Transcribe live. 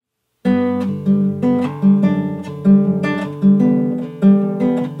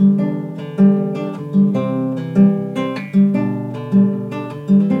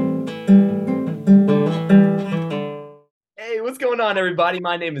on, everybody?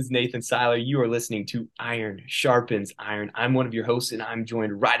 My name is Nathan Seiler. You are listening to Iron Sharpens Iron. I'm one of your hosts, and I'm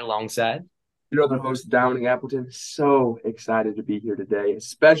joined right alongside. Your other host, Dominic Appleton. So excited to be here today,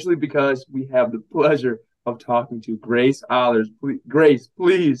 especially because we have the pleasure of talking to Grace Ollers. Grace,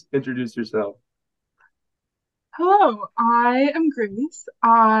 please introduce yourself. Hello, I am Grace.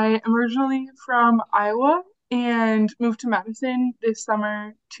 I am originally from Iowa and moved to Madison this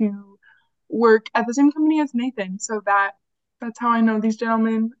summer to work at the same company as Nathan. So that's how I know these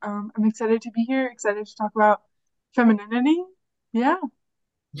gentlemen. I'm excited to be here, excited to talk about femininity. Yeah.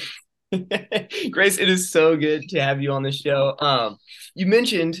 Grace, it is so good to have you on the show. You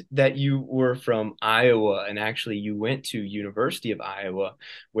mentioned that you were from Iowa, and actually you went to University of Iowa,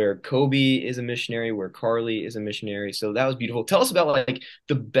 where Kobe is a missionary, where Carly is a missionary. So that was beautiful. Tell us about like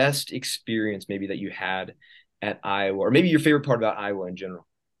the best experience maybe that you had at Iowa, or maybe your favorite part about Iowa in general.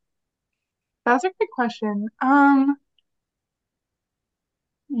 That's a great question.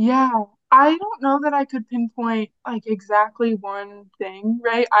 Yeah, I don't know that I could pinpoint like exactly one thing,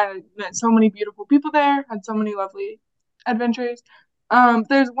 right? I met so many beautiful people there, had so many lovely adventures.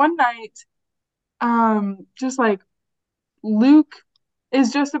 There's one night, just like Luke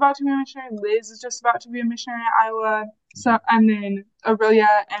is just about to be a missionary, Liz is just about to be a missionary at Iowa, so and then Aurelia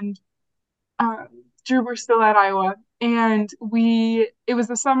and um, Drew were still at Iowa, and it was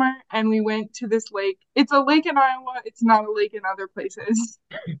the summer, and we went to this lake. It's a lake in Iowa. It's not a lake in other places.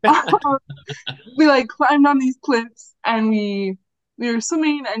 We like climbed on these cliffs, and we were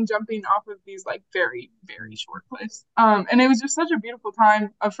swimming and jumping off of these like very very short cliffs. And it was just such a beautiful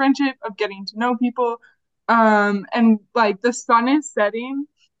time of friendship, of getting to know people. And like the sun is setting,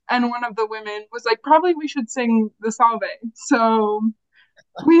 and one of the women was like, probably we should sing the Salve. So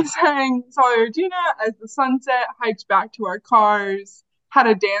we sang Salve Regina as the sun set, hiked back to our cars, had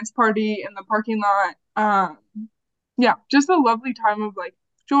a dance party in the parking lot. Yeah, just a lovely time of like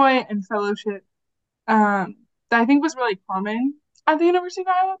joy and fellowship, that I think was really common at the University of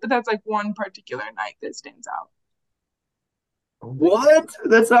Iowa, but that's like one particular night that stands out. Oh my What?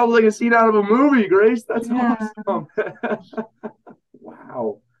 That sounds like a scene out of a movie, Grace. That's Yeah. awesome.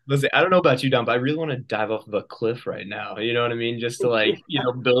 Wow. Listen, I don't know about you, Dom, but I really want to dive off of a cliff right now. You know what I mean? Just to like,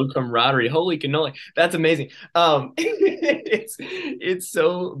 build camaraderie. Holy cannoli. That's amazing. It's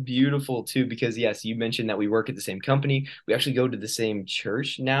so beautiful too, because yes, you mentioned that we work at the same company. We actually go to the same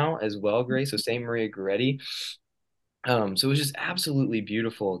church now as well, Grace. So St. Maria Goretti. So it was just absolutely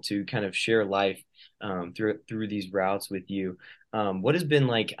beautiful to kind of share life through these routes with you. What has been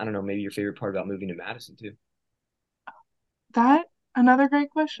like, I don't know, maybe your favorite part about moving to Madison too? That another great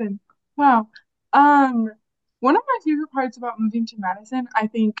question. Wow. Um, One of my favorite parts about moving to Madison, I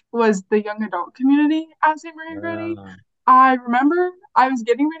think, was the young adult community at St. Maria Goretti. Uh, I remember I was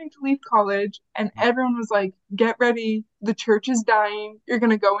getting ready to leave college, and everyone was like, "Get ready, the church is dying. You're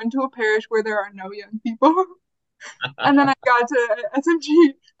gonna go into a parish where there are no young people." And then I got to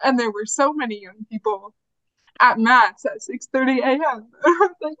SMG, and there were so many young people at mass at 6:30 a.m. I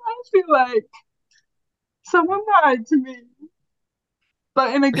was like, I feel like someone lied to me,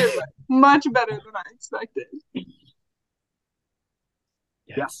 but in a good way, much better than I expected.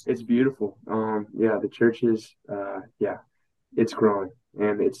 Yeah, yes. it's beautiful. Yeah, the church is, yeah, it's growing,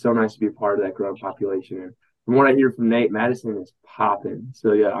 and it's so nice to be a part of that growing population. And from what I hear from Nate, Madison is popping.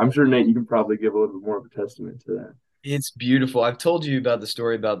 So yeah, I'm sure Nate, you can probably give a little bit more of a testament to that. It's beautiful. I've told you about the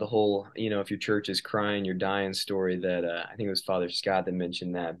story about the whole, if your church is crying, you're dying story that I think it was Father Scott that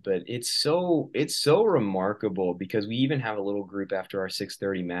mentioned that. But it's so remarkable because we even have a little group after our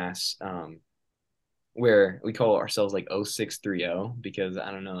 6:30 mass, where we call ourselves like 0630 because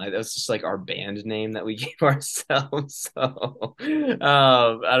I don't know, that's just like our band name that we gave ourselves. So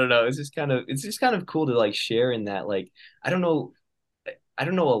I don't know. It's just kind of cool to like share in that like I don't know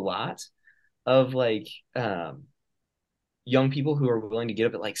a lot of like young people who are willing to get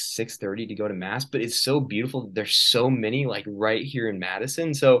up at like 6:30 to go to mass, but it's so beautiful that there's so many like right here in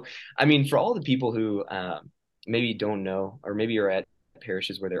Madison. So I mean, for all the people who maybe don't know, or maybe are at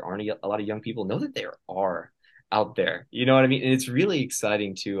parishes where there aren't a lot of young people, know that there are out there. You know what I mean? And it's really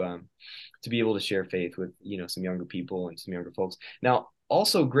exciting to be able to share faith with some younger people and some younger folks. Now,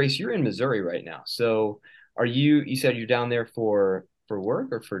 also, Grace, you're in Missouri right now. So are you said you're down there for work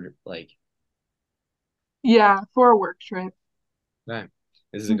or for like, Yeah, for a work trip. right,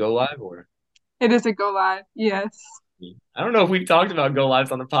 is it a go live or? It is a go live. Yes. I don't know if we've talked about go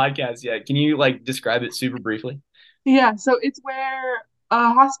lives on the podcast yet. Can you like describe it super briefly? Yeah, so it's where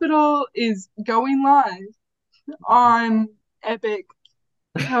a hospital is going live on Epic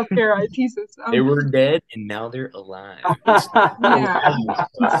healthcare IT They system. were dead and now they're alive. It's Yeah,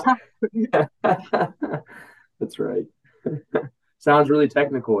 exactly. That's right. sounds really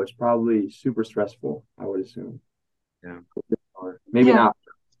technical. It's probably super stressful, I would assume. Yeah. Or maybe Yeah. not.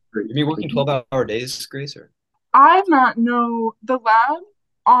 Are you working 12-hour days, Grace, or? I not know the lab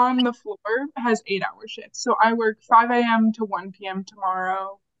on the floor has 8 hour shifts. So I work 5 a.m. to 1 p.m.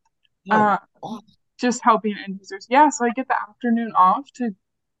 tomorrow. Oh, Uh, awesome. just helping end users. Yeah, so I get the afternoon off to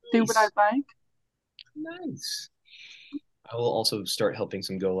do what Nice. I'd like. Nice. I will also start helping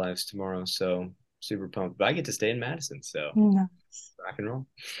some go lives tomorrow, so super pumped. But I get to stay in Madison, so Nice. rock and roll.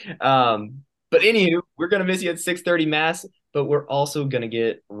 But anywho, we're gonna miss you at 6:30 mass, but we're also gonna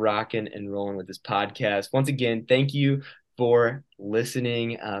get rocking and rolling with this podcast. Once again, thank you for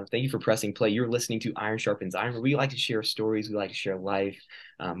listening. Thank you for pressing play. You're listening to Iron Sharpens Iron, where we like to share stories, we like to share life,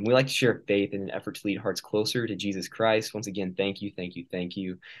 we like to share faith in an effort to lead hearts closer to Jesus Christ. Once again, thank you, thank you, thank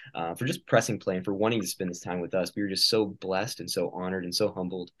you for just pressing play and for wanting to spend this time with us. We are just so blessed and so honored and so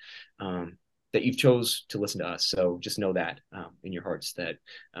humbled. That you've chose to listen to us. So just know that in your hearts that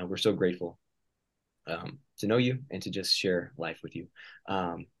we're so grateful to know you and to just share life with you.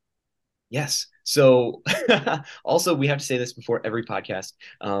 Yes. So also, we have to say this before every podcast.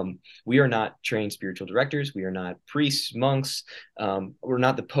 We are not trained spiritual directors. We are not priests, monks. We're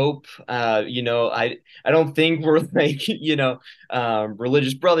not the Pope. I don't think we're like,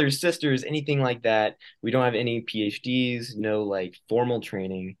 religious brothers, sisters, anything like that. We don't have any PhDs, no like formal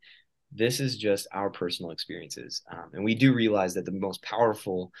training. This is just our personal experiences. And we do realize that the most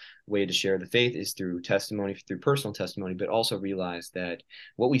powerful way to share the faith is through testimony, through personal testimony, but also realize that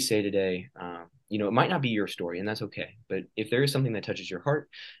what we say today, it might not be your story, and that's okay. But if there is something that touches your heart,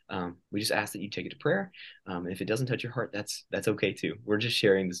 we just ask that you take it to prayer. If it doesn't touch your heart, that's okay too. We're just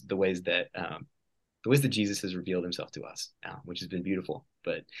sharing the ways that Jesus has revealed himself to us, which has been beautiful.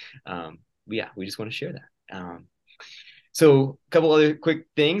 But yeah, we just want to share that. So a couple other quick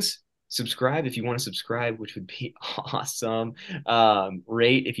things. Subscribe if you want to subscribe, which would be awesome.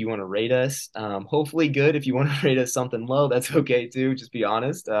 Rate if you want to rate us. Hopefully good if you want to rate us something low. That's okay too. Just be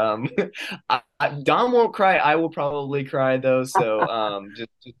honest. Don won't cry. I will probably cry though. So just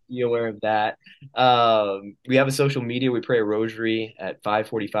be aware of that. We have a social media. We pray a rosary at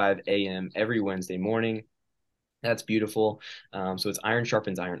 5:45 a.m. every Wednesday morning. That's beautiful. So it's Iron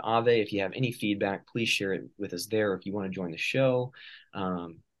Sharpens Iron Ave. If you have any feedback, please share it with us there. If you want to join the show,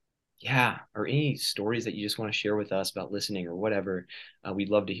 yeah, or any stories that you just want to share with us about listening or whatever, we'd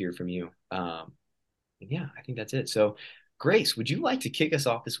love to hear from you. Yeah, I think that's it. So, Grace, would you like to kick us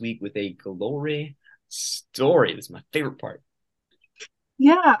off this week with a glory story? This is my favorite part.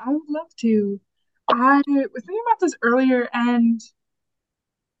 Yeah, I would love to. I was thinking about this earlier, and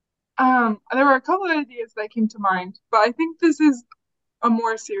there were a couple of ideas that came to mind, but I think this is a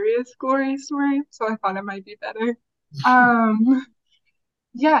more serious glory story, so I thought it might be better. Um,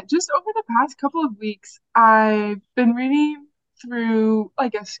 yeah, just over the past couple of weeks, I've been reading through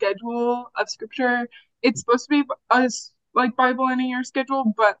like a schedule of scripture. It's supposed to be a like Bible in a year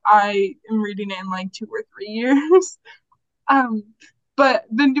schedule, but I am reading it in like 2 or 3 years. Um, but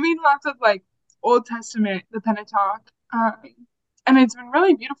been doing lots of like Old Testament, the Pentateuch, and it's been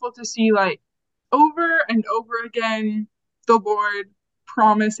really beautiful to see like over and over again the Lord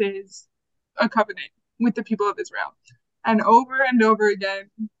promises a covenant with the people of Israel, and over again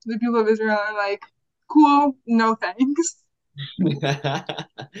the people of Israel are like, "Cool, no thanks,"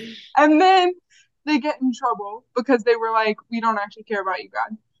 and then they get in trouble because they were like, "We don't actually care about you,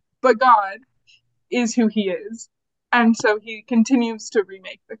 God," but God is who he is. And so he continues to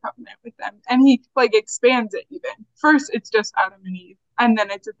remake the covenant with them. And he like expands it even. First it's just Adam and Eve, and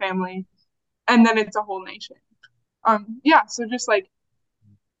then it's a family, and then it's a whole nation. Yeah, so just like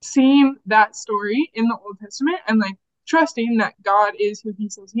seeing that story in the Old Testament and like trusting that God is who he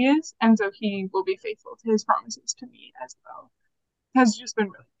says he is, and so he will be faithful to his promises to me as well, has just been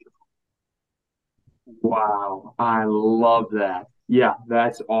really beautiful. Wow, I love that. Yeah,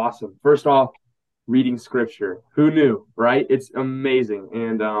 that's awesome. First off, reading scripture. Who knew, right? It's amazing.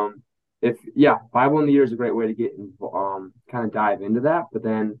 And if yeah, Bible in the Year is a great way to get kind of dive into that. But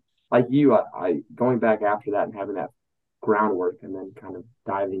then like you, I going back after that and having that groundwork and then kind of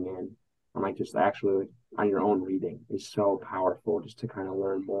diving in and like just actually on your own reading is so powerful just to kind of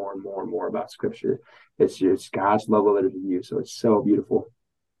learn more and more and more about scripture. It's just God's love letter to you. So it's so beautiful.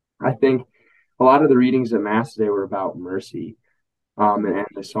 I think a lot of the readings at Mass today were about mercy, and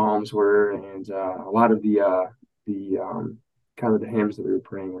the Psalms were, and a lot of the kind of the hymns that we were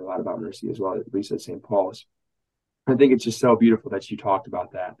praying were a lot about mercy as well, at least at St. Paul's. I think it's just so beautiful that you talked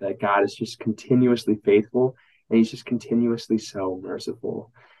about that God is just continuously faithful and he's just continuously so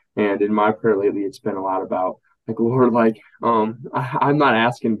merciful. And in my prayer lately, it's been a lot about like, Lord, like, I'm not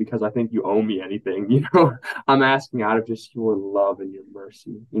asking because I think you owe me anything, I'm asking out of just your love and your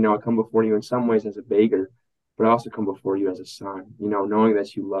mercy. I come before you in some ways as a beggar, but I also come before you as a son, knowing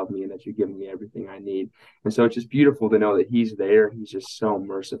that you love me and that you give me everything I need. And so it's just beautiful to know that he's there. He's just so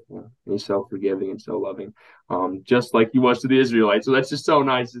merciful and he's so forgiving and so loving, just like he was to the Israelites. So that's just so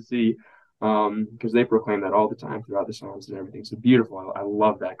nice to see, because they proclaim that all the time throughout the Psalms and everything. So beautiful. I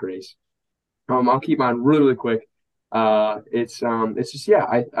love that grace. I'll keep mine really, really quick. It's just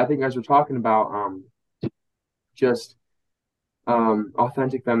I think as we're talking about just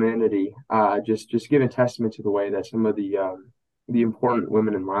authentic femininity, just giving testament to the way that some of the important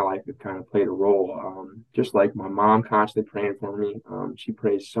women in my life have kind of played a role. Just like my mom constantly praying for me. She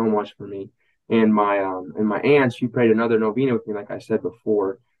prays so much for me, and my aunt, she prayed another novena with me, like I said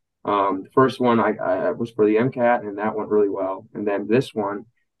before. The first one I was for the MCAT, and that went really well. And then this one,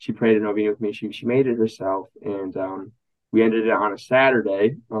 she prayed a novena with me. She made it herself, and we ended it on a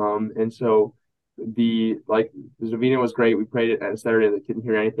Saturday. And so the Zavina was great. We prayed it on a Saturday. They couldn't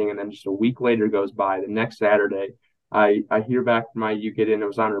hear anything, and then just a week later goes by. The next Saturday, I hear back from my you get in. It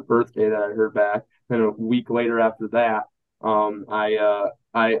was on her birthday that I heard back. Then a week later after that,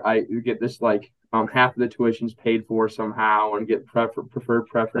 I get this like half of the tuition's paid for somehow and get preferred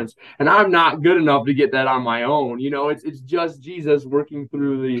preference, and I'm not good enough to get that on my own. It's just Jesus working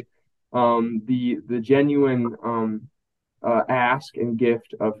through the genuine ask and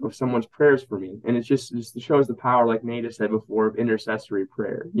gift of someone's prayers for me. And just shows the power, like Nate said before, of intercessory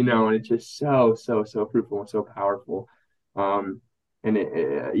prayer, and it's just so, so, so fruitful and so powerful. Um,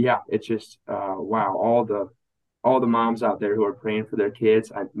 it's just, wow, all the moms out there who are praying for their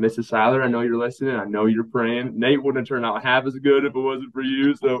kids. Mrs. Seiler, I know you're listening. I know you're praying. Nate wouldn't turn out half as good if it wasn't for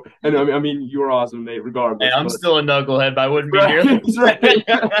you. So, and I mean, you're awesome, Nate, Hey, regardless. I'm But still a knucklehead, but I wouldn't be right, nearly. that's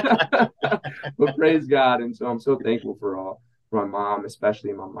right. But praise God, and so I'm so thankful for my mom,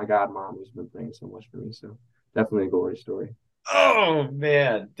 especially my God mom, who's been praying so much for me. So definitely a glory story. Oh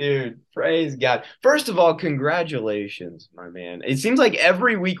man, dude, praise God. First of all, congratulations, my man. It seems like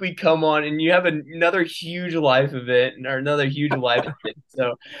every week we come on and you have another huge life event or another huge life event.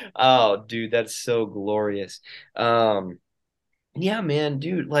 So, oh, dude, that's so glorious. Um, yeah, man,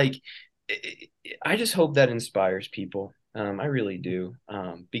 dude, like I just hope that inspires people. I really do.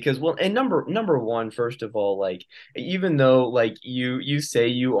 Because well, and number one, first of all, like even though like you say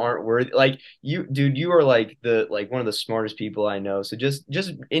you aren't worthy, like you, dude, you are like the like one of the smartest people I know. So just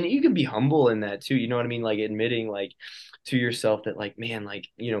and you can be humble in that too. You know what I mean? Like admitting like to yourself that like man, like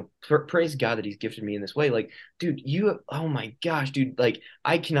praise God that He's gifted me in this way. Like, dude, oh my gosh, dude, like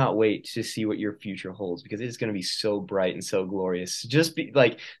I cannot wait to see what your future holds because it's going to be so bright and so glorious. Just be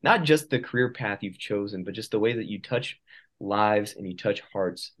like, not just the career path you've chosen, but just the way that you touch lives and you touch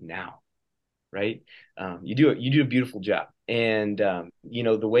hearts now, right? You do a beautiful job. And,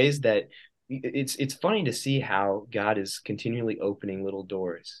 the ways that it's funny to see how God is continually opening little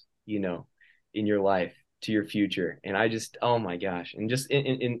doors, in your life to your future. And I just, oh my gosh. And just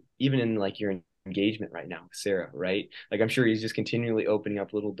even in like your engagement right now with Sarah, right? Like I'm sure he's just continually opening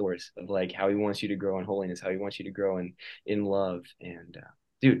up little doors of like how he wants you to grow in holiness, how he wants you to grow in love. And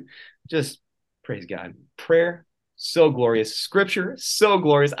dude, just praise God. Prayer, so glorious. Scripture, so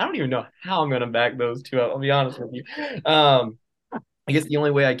glorious. I don't even know how I'm gonna back those two up. I'll be honest with you. I guess the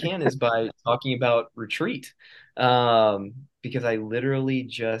only way I can is by talking about retreat. Because I literally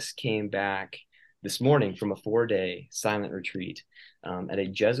just came back this morning from a 4-day silent retreat at a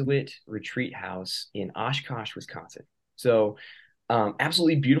Jesuit retreat house in Oshkosh, Wisconsin. So,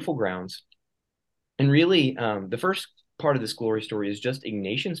 absolutely beautiful grounds. And really, the first part of this glory story is just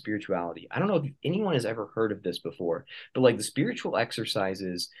Ignatian spirituality. I don't know if anyone has ever heard of this before, but like the spiritual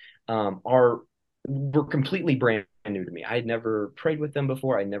exercises are were completely brand new to me. I had never prayed with them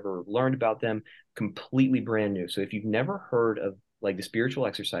before. I never learned about them. Completely brand new. So if you've never heard of like the spiritual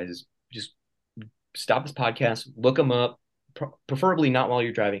exercises, just stop this podcast, look them up, preferably not while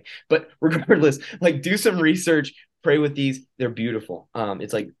you're driving. But regardless, like do some research, pray with these. They're beautiful.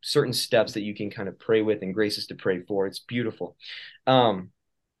 It's like certain steps that you can kind of pray with and graces to pray for. It's beautiful. But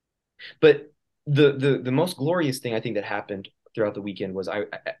the most glorious thing I think that happened throughout the weekend was I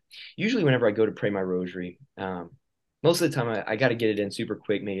usually whenever I go to pray my rosary, most of the time I got to get it in super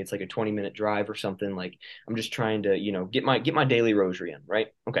quick. Maybe it's like a 20-minute drive or something. Like I'm just trying to, get my daily rosary in, right?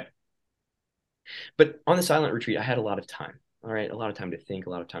 Okay. But on the silent retreat, I had a lot of time. All right, a lot of time to think,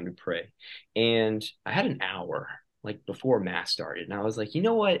 a lot of time to pray. And I had an hour like before mass started. And I was like, you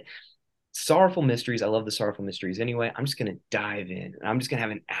know what? Sorrowful mysteries. I love the sorrowful mysteries anyway. I'm just going to dive in and I'm just going to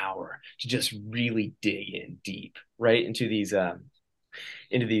have an hour to just really dig in deep, right? Into these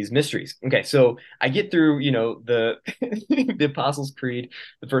into these mysteries. Okay, so I get through, the the Apostles' Creed,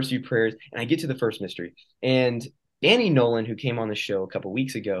 the first few prayers, and I get to the first mystery. And Annie Nolan, who came on the show a couple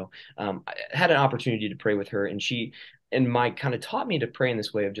weeks ago, I had an opportunity to pray with her, and she and Mike kind of taught me to pray in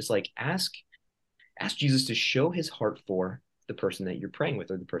this way of just like ask Jesus to show his heart for the person that you're praying with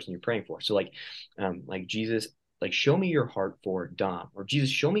or the person you're praying for. So like Jesus, like show me your heart for Dom, or Jesus,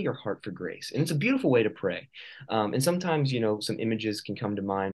 show me your heart for Grace. And it's a beautiful way to pray. And sometimes, some images can come to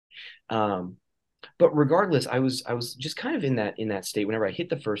mind. Um, but regardless, I was just kind of in that state whenever I hit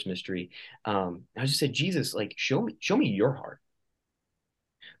the first mystery. I just said, Jesus, like show me your heart.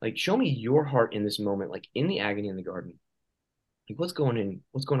 Like show me your heart in this moment, like in the agony in the garden. Like what's going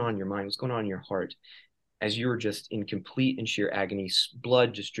on in your mind? What's going on in your heart? As you're just in complete and sheer agony,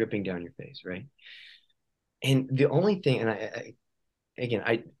 blood just dripping down your face, right? And the only thing, and again,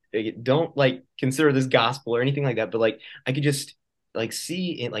 I don't like consider this gospel or anything like that, but like I could just like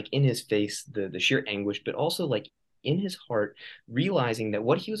see it like in his face the sheer anguish, but also like in his heart, realizing that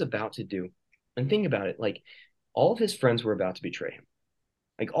what he was about to do, and think about it, like all of his friends were about to betray him.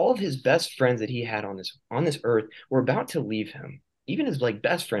 Like all of his best friends that he had on this earth were about to leave him. Even his like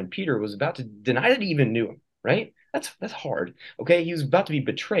best friend Peter was about to deny that he even knew him, right? That's hard. Okay. He was about to be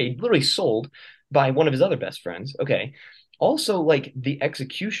betrayed, literally sold by one of his other best friends. Okay. Also, like the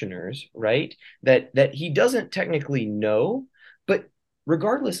executioners, right? That he doesn't technically know, but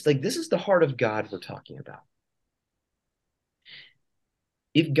regardless, like this is the heart of God we're talking about.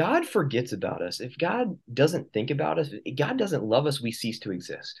 If God forgets about us, if God doesn't think about us, if God doesn't love us, we cease to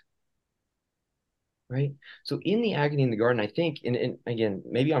exist, right? So in the agony in the garden, I think, and again,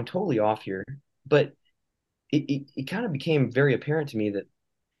 maybe I'm totally off here, but it kind of became very apparent to me that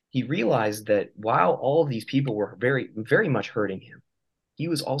he realized that while all of these people were very, very much hurting him, he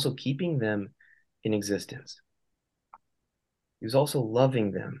was also keeping them in existence. He was also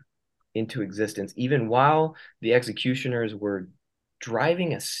loving them into existence. Even while the executioners were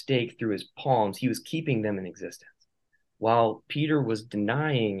driving a stake through his palms, he was keeping them in existence. While Peter was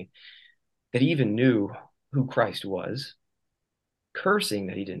denying that he even knew who Christ was, cursing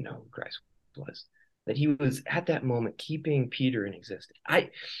that he didn't know who Christ was, that he was at that moment keeping Peter in existence.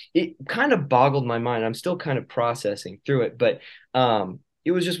 It kind of boggled my mind. I'm still kind of processing through it, but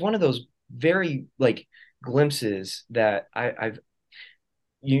it was just one of those very like glimpses that I've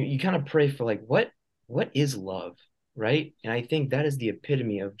you kind of pray for like what is love, right? And I think that is the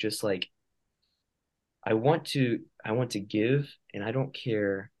epitome of just like I want to give, and I don't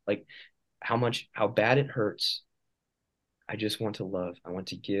care like how bad it hurts. I just want to love. I want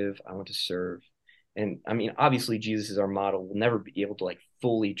to give. I want to serve. And I mean, obviously, Jesus is our model. We'll never be able to like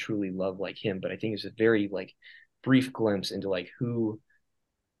fully, truly love like him. But I think it's a very like brief glimpse into like who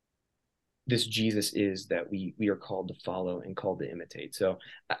this Jesus is that we are called to follow and called to imitate. So,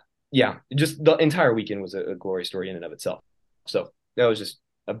 yeah, just the entire weekend was a glory story in and of itself. So that was just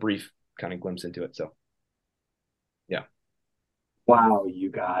a brief kind of glimpse into it. So, yeah. Wow,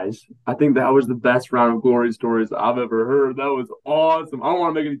 you guys. I think that was the best round of glory stories I've ever heard. That was awesome. I don't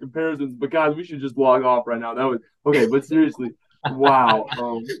want to make any comparisons, but guys, we should just log off right now. That was okay, but seriously, wow.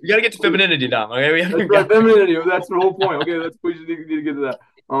 We got to get to Okay, femininity, Dom. Okay, that's we right, got. femininity. That's the whole point. Okay, that's we just need to get to that.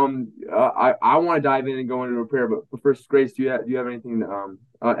 I want to dive in and go into a prayer, but first, Grace, do you have anything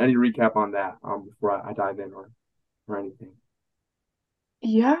any recap on that before I dive in or anything?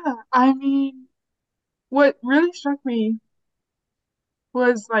 Yeah, I mean, what really struck me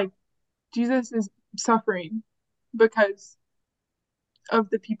was like Jesus is suffering because of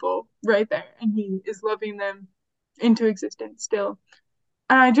the people right there, and he is loving them into existence still.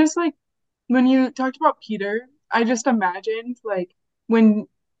 And I just like when you talked about Peter, I just imagined like when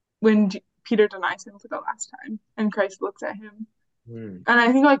Peter denies him for the last time and Christ looks at him. Hmm. And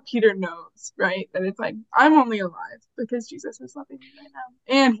I think like Peter knows, right? That it's like I'm only alive because Jesus is loving me right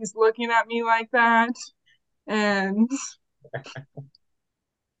now. And he's looking at me like that. And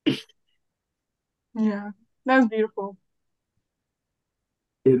yeah, that was beautiful.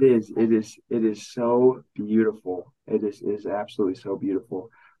 It is. It is. It is so beautiful. It is absolutely so beautiful.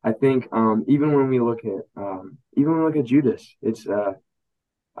 I think even when we look at Judas, it's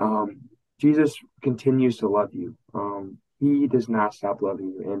um, Jesus continues to love you. He does not stop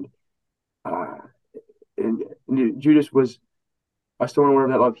loving you, uh, and Judas was still unaware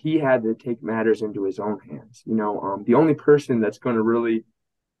of that love. He had to take matters into his own hands. The only person that's going to really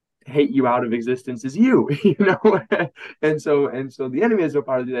hate you out of existence is you, and so the enemy has no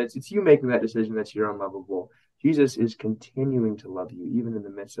power to do that. It's you making that decision that you're unlovable. Jesus is continuing to love you, even in the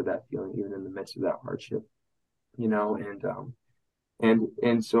midst of that feeling, even in the midst of that hardship, and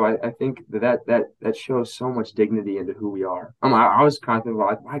And so I think that shows so much dignity into who we are. I was kind of thinking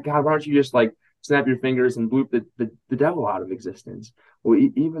like, my God, why don't you just like snap your fingers and bloop the devil out of existence? Well,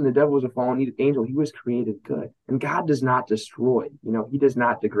 even the devil was a fallen angel. He was created good, and God does not destroy. He does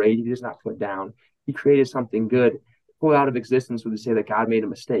not degrade. He does not put down. He created something good. Pull out of existence would say that God made a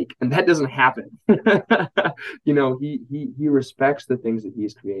mistake, and that doesn't happen. He respects the things that He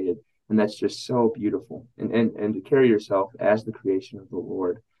has created, and that's just so beautiful. And to carry yourself as the creation of the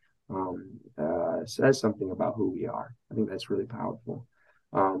Lord says something about who we are. I think that's really powerful.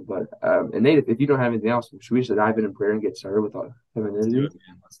 And Nate, if you don't have anything else, should we just dive in prayer and get started with our Let's do femininity? it,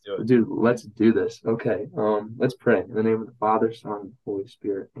 man. Let's do it. Dude, let's do this. Okay. Let's pray in the name of the Father, Son, and Holy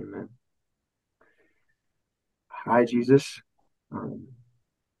Spirit. Amen. Hi, Jesus. Um,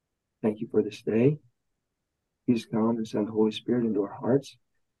 thank you for this day. Please come and send the Holy Spirit into our hearts.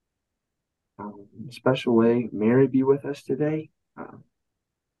 In a special way, Mary be with us today.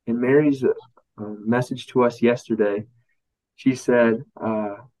 In Mary's message to us yesterday, she said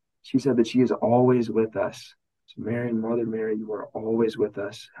that she is always with us. So Mary, Mother Mary, you are always with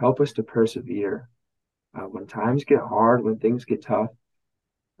us. Help us to persevere when times get hard, when things get tough.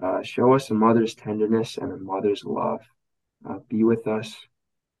 Show us a mother's tenderness and a mother's love. Be with us,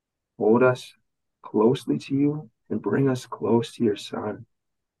 hold us closely to you, and bring us close to your Son.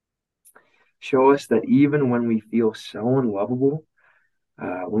 Show us that even when we feel so unlovable,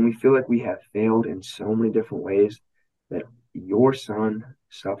 when we feel like we have failed in so many different ways, that your Son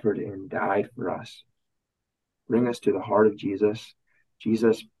suffered and died for us. Bring us to the heart of Jesus.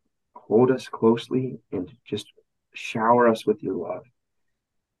 Jesus, hold us closely and just shower us with your love,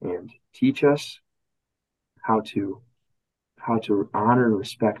 and teach us how to honor and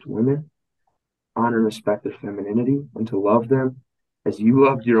respect women, honor and respect their femininity, and to love them as you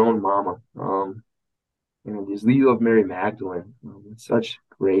loved your own mama. And as you love Mary Magdalene with such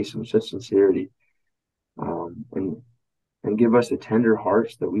grace and such sincerity, and give us a tender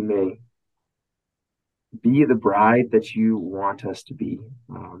hearts that we may be the bride that you want us to be,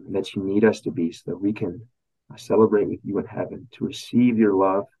 that you need us to be, so that we can celebrate with you in heaven, to receive your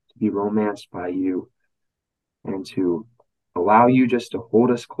love, to be romanced by you, and to allow you just to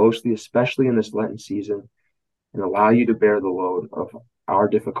hold us closely, especially in this Lenten season, and allow you to bear the load of our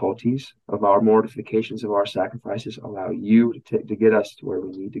difficulties, of our mortifications, of our sacrifices. Allow you to get us to where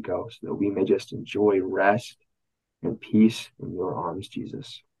we need to go, so that we may just enjoy rest and peace in your arms,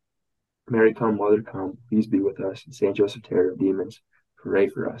 Jesus. Mary, come, Mother, come. Please be with us. And Saint Joseph, terror of demons, pray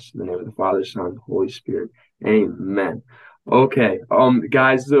for us. In the name of the Father, Son, Holy Spirit. Amen. Okay,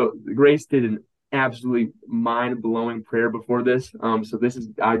 guys. So Grace did an absolutely mind-blowing prayer before this. So this is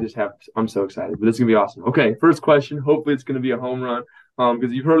I'm so excited. But this is gonna be awesome. Okay, first question. Hopefully, it's gonna be a home run.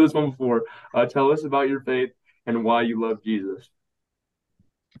 Because you've heard this one before. Tell us about your faith and why you love Jesus.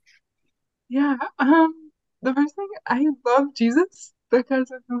 Yeah, the first thing, I love Jesus because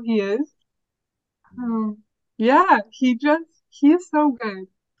of who he is. Yeah, he is so good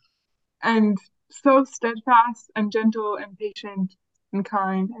and so steadfast and gentle and patient and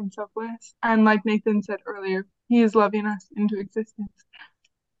kind and selfless. And like Nathan said earlier, he is loving us into existence.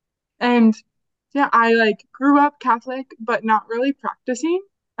 And yeah, I like grew up Catholic, but not really practicing.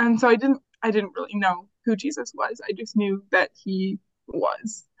 And so I didn't really know who Jesus was. I just knew that he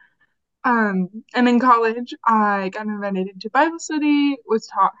was. And in college, I got invited into Bible study, was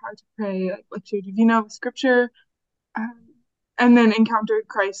taught how to pray, like Lectio Divina with scripture, um, and then encountered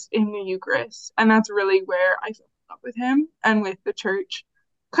Christ in the Eucharist. And that's really where I fell in love with him and with the church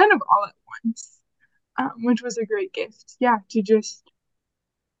kind of all at once, which was a great gift. Yeah, to just,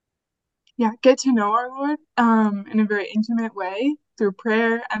 yeah, get to know our Lord in a very intimate way through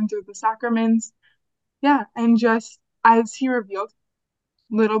prayer and through the sacraments. Yeah, and just as he revealed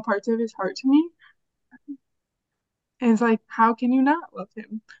little parts of his heart to me, is like, how can you not love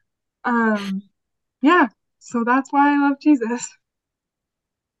him? Um, yeah, so that's why I love Jesus.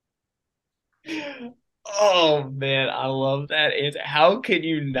 Oh man, I love that answer. How can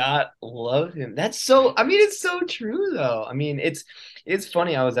you not love him? That's so, I mean, it's so true though. I mean, it's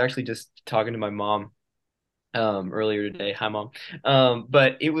funny. I was actually just talking to my mom earlier today. Hi mom.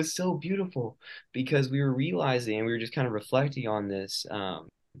 But it was so beautiful because we were realizing and we were just kind of reflecting on this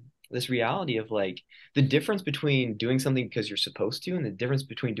reality of like the difference between doing something because you're supposed to and the difference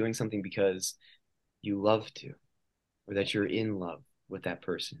between doing something because you love to or that you're in love with that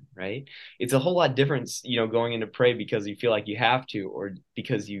person, right? It's a whole lot different, going into pray because you feel like you have to or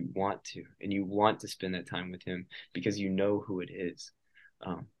because you want to and you want to spend that time with him because you know who it is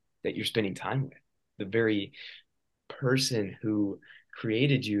that you're spending time with. The very person who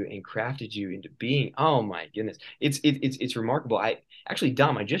created you and crafted you into being. Oh my goodness. It's remarkable. I actually,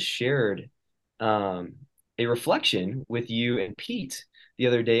 Dom, I just shared um a reflection with you and Pete the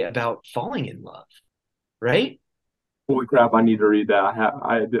other day about falling in love, right? Holy crap, I need to read that.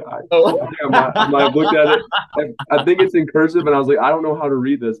 Oh. I think I might have looked at it. I think it's in cursive, and I was like, I don't know how to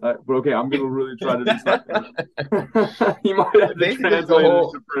read this. But okay, I'm gonna really try to decipher it. You might have to Basically, the translate it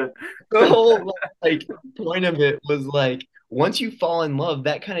whole into print. the whole like point of it was like once you fall in love,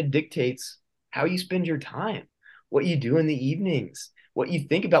 that kind of dictates how you spend your time, what you do in the evenings, what you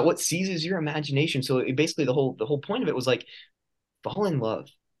think about, what seizes your imagination. So basically the whole point of it was like fall in love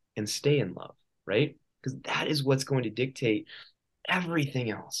and stay in love, right? Because that is what's going to dictate everything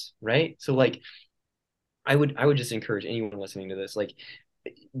else, right? So like I would just encourage anyone listening to this, like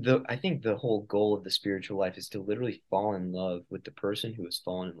I think the whole goal of the spiritual life is to literally fall in love with the person who has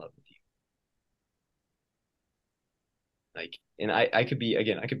fallen in love with you. Like, and I could be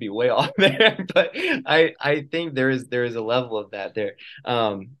again, I could be way off there, but I think there is a level of that there.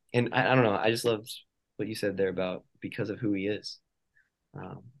 And I don't know, I just love what you said there about because of who he is.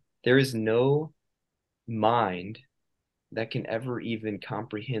 Um, there is no mind that can ever even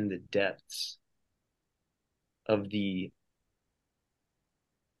comprehend the depths of the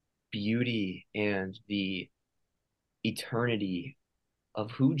beauty and the eternity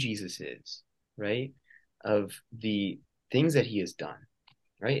of who Jesus is, right? Of the things that he has done,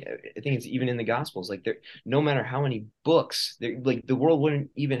 right? I think it's even in the Gospels. Like there, no matter how many books, there, like the world wouldn't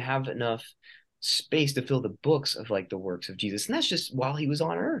even have enough space to fill the books of like the works of Jesus, and that's just while he was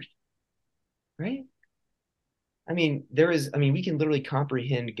on earth, right? I mean, we can literally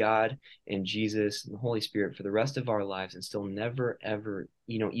comprehend God and Jesus and the Holy Spirit for the rest of our lives and still never, ever,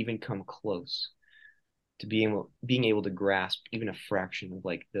 even come close to being able to grasp even a fraction of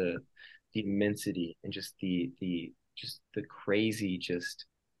like the immensity and just the crazy, just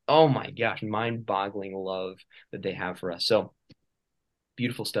oh my gosh, mind-boggling love that they have for us. So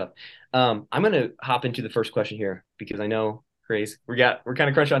beautiful stuff. I'm gonna hop into the first question here because I know, Grace, we're kind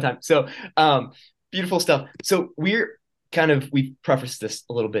of crushed on time. So beautiful stuff. So we've prefaced this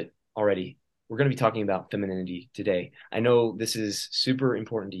a little bit already. We're going to be talking about femininity today. I know this is super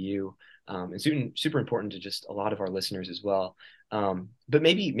important to you, and super important to just a lot of our listeners as well. But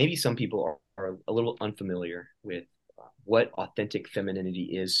maybe some people are a little unfamiliar with what authentic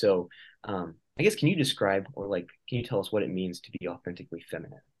femininity is. So I guess can you describe or like can you tell us what it means to be authentically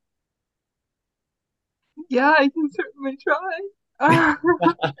feminine? Yeah, I can certainly try. I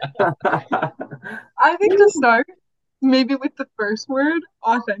think to start, maybe with the first word,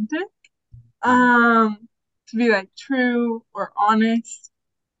 authentic. To be like true or honest.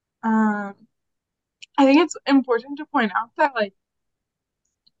 Um, I think it's important to point out that like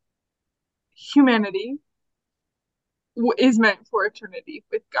humanity is meant for eternity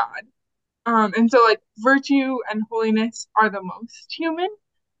with God. And so like virtue and holiness are the most human.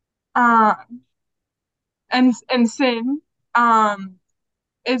 Um, and sin um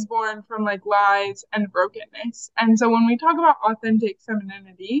is born from like lies and brokenness. And so when we talk about authentic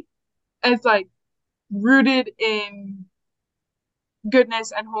femininity, it's like rooted in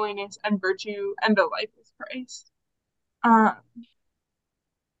goodness and holiness and virtue and the life of Christ. Um,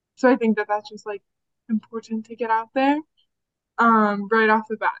 so I think that that's just like important to get out there right off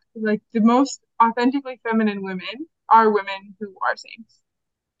the bat. Like the most authentically feminine women are women who are saints.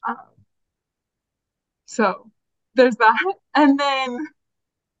 Um, so there's that. And then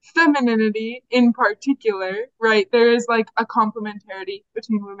femininity in particular, right? There is like a complementarity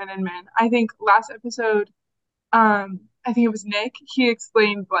between women and men. I think last episode, I think it was Nick, he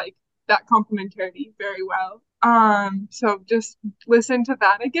explained like that complementarity very well. So just listen to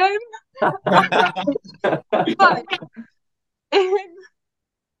that again. But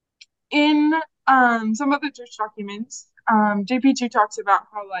in some of the church documents, JP2 talks about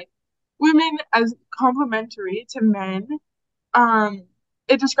how like women as complementary to men, um,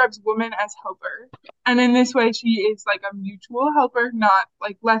 it describes woman as helper. And in this way, she is like a mutual helper, not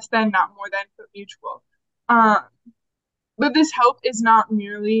like less than, not more than, but mutual. Um, but this help is not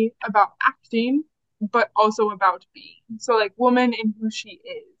merely about acting, but also about being. So like woman in who she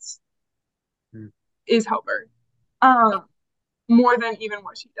is helper. Um, more than even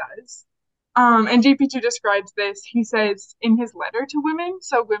what she does. And JP2 describes this. He says in his letter to women,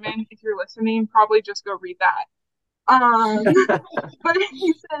 so women, if you're listening, probably just go read that. But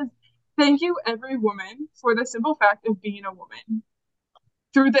he says, thank you, every woman, for the simple fact of being a woman.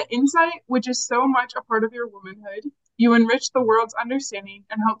 Through the insight, which is so much a part of your womanhood, you enrich the world's understanding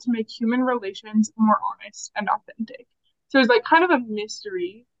and help to make human relations more honest and authentic. So there's like kind of a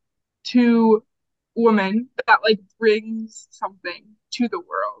mystery to woman that like brings something to the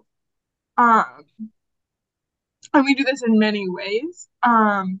world. Um, and we do this in many ways.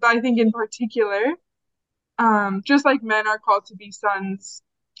 But I think in particular, just like men are called to be sons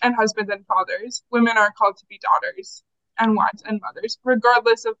and husbands and fathers, women are called to be daughters and wives and mothers,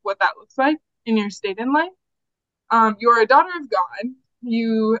 regardless of what that looks like in your state in life. You're a daughter of God.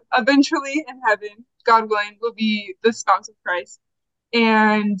 You eventually in heaven, God willing, will be the spouse of Christ.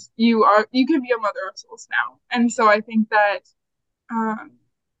 And you can be a mother of souls now. And so I think that um,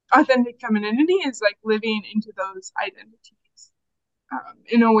 authentic femininity is like living into those identities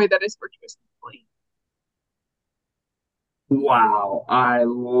in a way that is virtuous and holy. Wow, I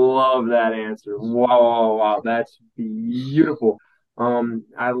love that answer. Wow, wow, wow, that's beautiful.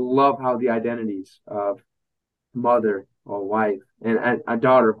 I love how the identities of mother or wife and a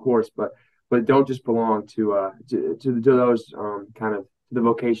daughter, of course, but don't just belong to those kind of the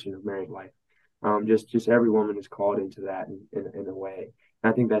vocation of married life. Just every woman is called into that in a way.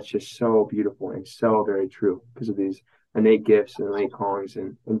 And I think that's just so beautiful and so very true because of these innate gifts and innate callings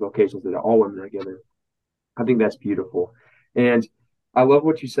and vocations that all women are given. I think that's beautiful. And I love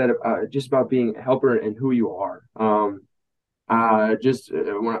what you said just about being a helper and who you are. Just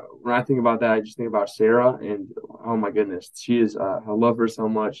when I think about that, I just think about Sarah, and oh my goodness, she is. I love her so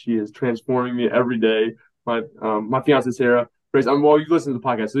much. She is transforming me every day. My fiance Sarah, Grace. Well, you listen to the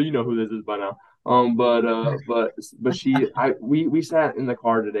podcast, so you know who this is by now. But we sat in the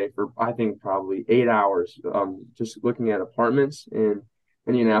car today for I think probably 8 hours, just looking at apartments in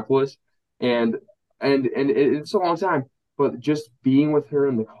Indianapolis, and it's a long time. But just being with her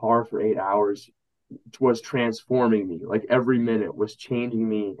in the car for 8 hours was transforming me. Like every minute was changing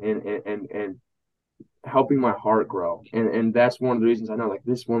me and helping my heart grow. And that's one of the reasons I know like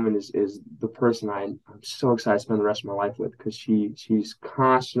this woman is the person I'm so excited to spend the rest of my life with because she's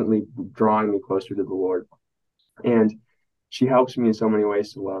constantly drawing me closer to the Lord. And she helps me in so many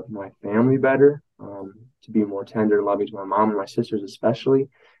ways to love my family better, to be more tender and loving to my mom and my sisters especially,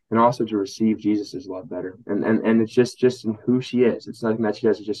 and also to receive Jesus's love better. And it's just in who she is. It's nothing that she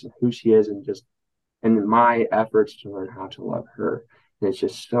does. It's just in who she is and just and in my efforts to learn how to love her. And it's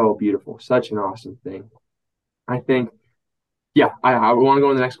just so beautiful, such an awesome thing. I think, yeah, I want to go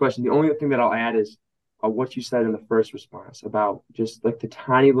on to the next question. The only thing that I'll add is what you said in the first response about just like the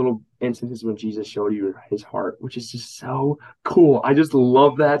tiny little instances when Jesus showed you his heart, which is just so cool. I just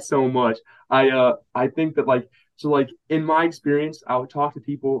love that so much. I think that like in my experience, I would talk to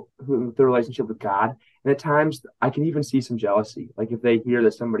people who with their relationship with God, and at times I can even see some jealousy. Like if they hear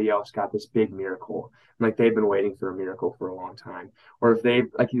that somebody else got this big miracle, like they've been waiting for a miracle for a long time, or if they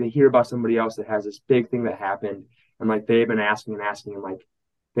hear about somebody else that has this big thing that happened and like they've been asking and asking and like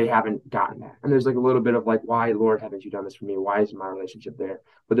they haven't gotten that. And there's like a little bit of like, why, Lord, haven't you done this for me? Why isn't my relationship there?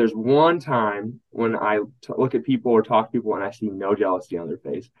 But there's one time when look at people or talk to people and I see no jealousy on their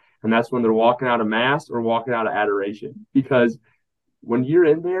face. And that's when they're walking out of mass or walking out of adoration. Because when you're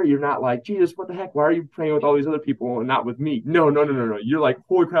in there, you're not like, Jesus, what the heck? Why are you praying with all these other people and not with me? No, no, no, no, no. You're like,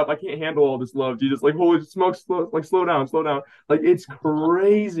 holy crap, I can't handle all this love, Jesus. Like, holy smoke, slow down, slow down. Like, it's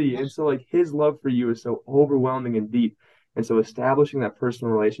crazy. And so, like, his love for you is so overwhelming and deep. And so, establishing that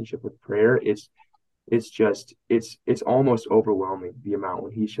personal relationship with prayer, it's almost overwhelming the amount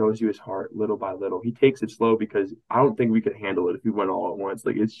when he shows you his heart little by little. He takes it slow because I don't think we could handle it if we went all at once.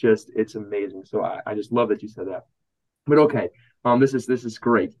 Like, it's amazing. So, I just love that you said that. But okay, this is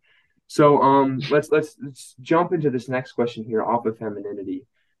great. So let's jump into this next question here off of femininity.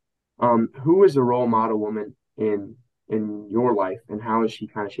 Who is a role model woman in your life, and how has she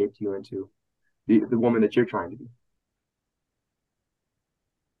kind of shaped you into the woman that you're trying to be?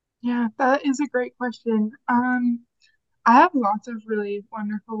 Yeah, that is a great question. I have lots of really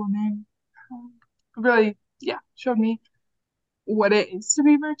wonderful women who really, yeah, showed me what it is to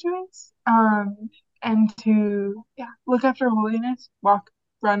be virtuous, and to, yeah, look after holiness,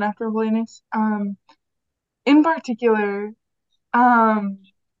 run after holiness. In particular, um,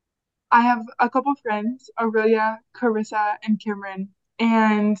 I have a couple friends, Aurelia, Carissa, and Cameron,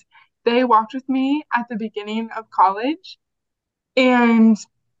 and they walked with me at the beginning of college, and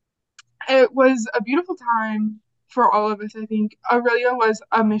it was a beautiful time for all of us, I think. Aurelia was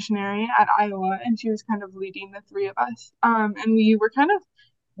a missionary at Iowa, and she was kind of leading the three of us. And we were kind of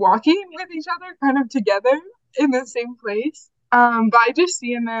walking with each other, kind of together in the same place. But I just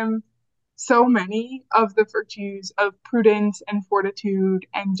see in them so many of the virtues of prudence and fortitude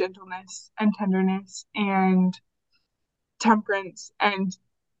and gentleness and tenderness and temperance and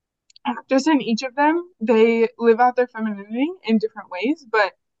just in each of them, they live out their femininity in different ways,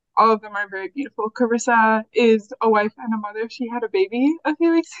 but all of them are very beautiful. Carissa is a wife and a mother. She had a baby a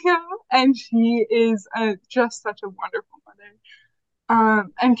few weeks ago, and she is just such a wonderful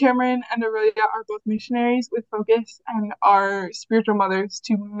mother. And Cameron and Aurelia are both missionaries with Focus and are spiritual mothers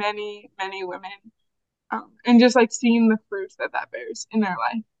to many, many women. And just like seeing the fruit that that bears in their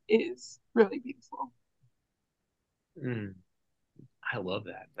life is really beautiful. Mm, I love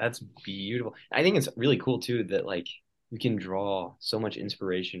that. That's beautiful. I think it's really cool too that like we can draw so much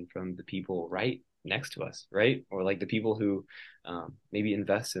inspiration from the people right next to us, right? Or like the people who maybe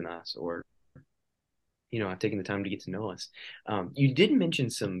invest in us or have taken the time to get to know us. You did mention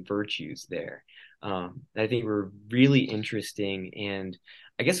some virtues there that I think were really interesting. And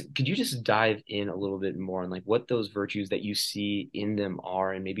I guess could you just dive in a little bit more on like what those virtues that you see in them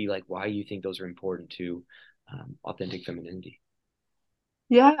are, and maybe like why you think those are important to authentic femininity?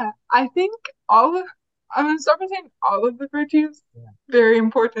 Yeah, I think all of, I'm gonna start by saying all of the virtues very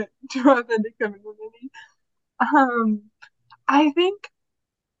important to authentic femininity. Um, I think,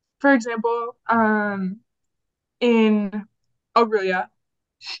 for example, in Aurelia,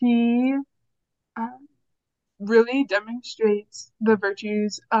 she um, really demonstrates the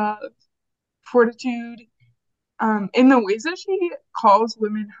virtues of fortitude in the ways that she calls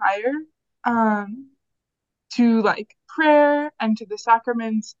women higher to like prayer and to the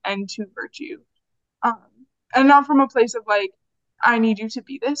sacraments and to virtue. Um, and not from a place of like, I need you to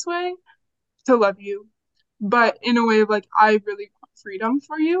be this way to love you, but in a way of like, I really want freedom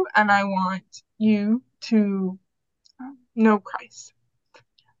for you and I want you to know Christ.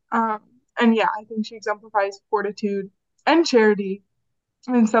 Um, and yeah, I think she exemplifies fortitude and charity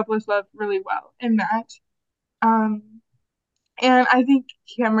and selfless love really well in that. Um, and I think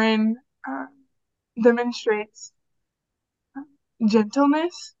Cameron um, demonstrates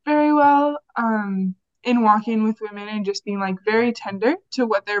gentleness very well in walking with women and just being like very tender to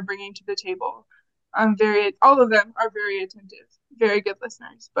what they're bringing to the table. Very, all of them are very attentive, very good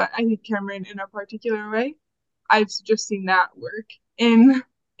listeners. But I think Cameron, in a particular way, I've just seen that work in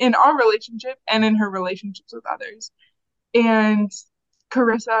our relationship and in her relationships with others. And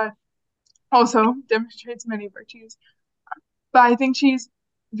Carissa also demonstrates many virtues, but I think she's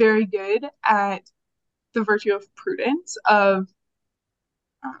very good at the virtue of prudence, of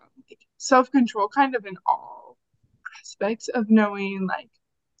um, self-control, kind of in all aspects of knowing like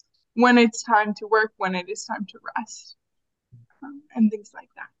when it's time to work, when it is time to rest, and things like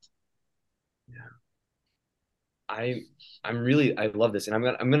that. Yeah. I I love this, and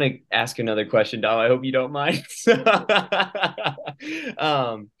I'm gonna ask another question, Dom. I hope you don't mind.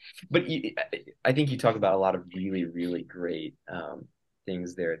 um, but I think you talk about a lot of really really great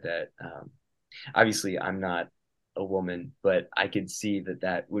things there that obviously I'm not a woman, but I could see that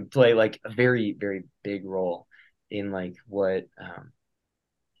that would play like a very very big role in like what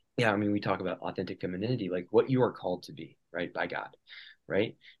yeah, I mean we talk about authentic femininity, like what you are called to be, right, by God,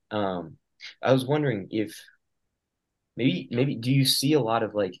 right? Um, I was wondering if maybe do you see a lot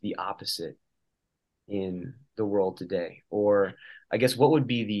of like the opposite in the world today? Or I guess what would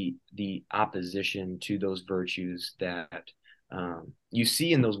be the opposition to those virtues that you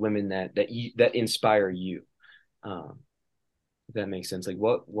see in those women that inspire you? If that makes sense. Like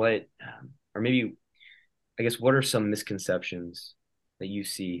what or maybe I guess what are some misconceptions that you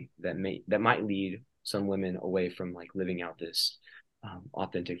see that might lead some women away from like living out this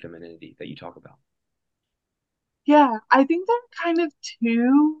authentic femininity that you talk about? Yeah, I think there are kind of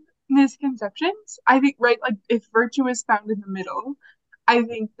two misconceptions. I think, right, like if virtue is found in the middle, I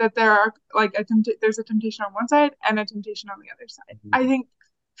think that there are like there's a temptation on one side and a temptation on the other side. I Mhm. think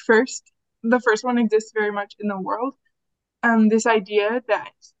first, the first one exists very much in the world. This idea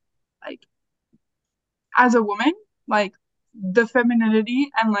that like as a woman, like the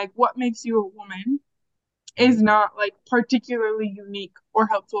femininity and like what makes you a woman is not like particularly unique or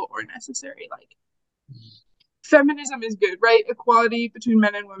helpful or necessary. Like feminism is good, right? Equality between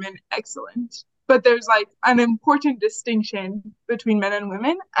men and women, excellent. But there's like an important distinction between men and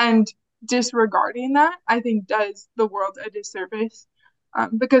women, and disregarding that, I think, does the world a disservice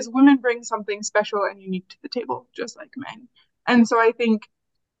because women bring something special and unique to the table, just like men. And so I think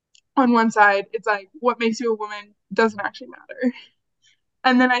on one side, it's like what makes you a woman doesn't actually matter.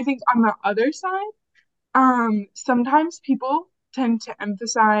 And then I think on the other side, sometimes people tend to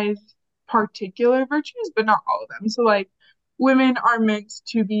emphasize particular virtues, but not all of them. So like women are meant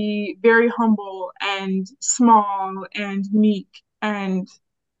to be very humble and small and meek and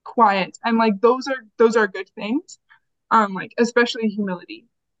quiet. And like those are good things. Like especially humility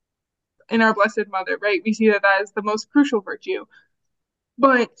in our Blessed Mother, right? We see that that is the most crucial virtue.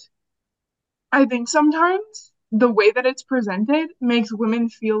 But I think sometimes the way that it's presented makes women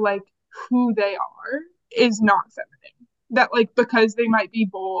feel like who they are is not feminine. That like because they might be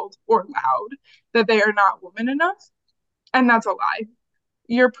bold or loud, that they are not woman enough. And that's a lie.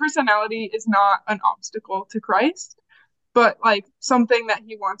 Your personality is not an obstacle to Christ, but like something that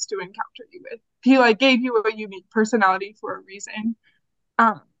he wants to encounter you with. He like gave you a unique personality for a reason.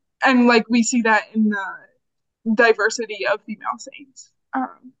 Um, and like we see that in the diversity of female saints. So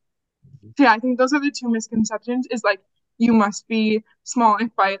yeah, I think those are the two misconceptions is like you must be small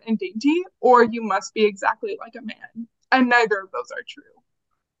and quiet and dainty, or you must be exactly like a man. And neither of those are true.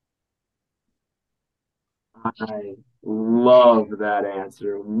 I love that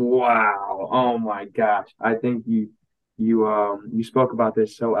answer. Wow. Oh my gosh. I think you spoke about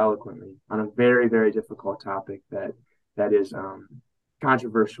this so eloquently on a very, very difficult topic that is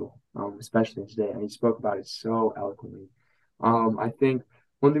controversial, especially today. And you spoke about it so eloquently. I think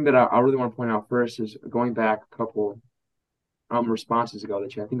one thing that I really want to point out first is going back a couple responses ago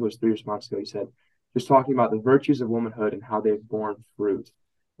that I think it was 3 responses ago, you said just talking about the virtues of womanhood and how they've borne fruit,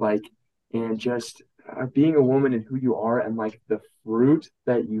 like and just being a woman and who you are and like the fruit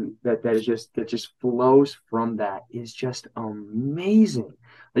that is just flows from that is just amazing.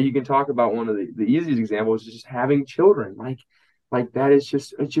 Like you can talk about one of the easiest examples is just having children, like that is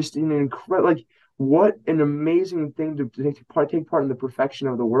just it's just an incredible like what an amazing thing to take part in the perfection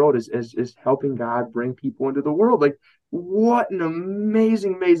of the world is helping God bring people into the world. Like what an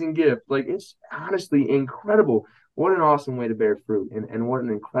amazing, amazing gift. Like it's honestly incredible. What an awesome way to bear fruit and what an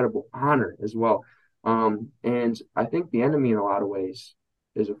incredible honor as well. And I think the enemy in a lot of ways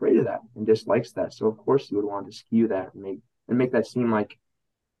is afraid of that and dislikes that. So of course he would want to skew that and make that seem like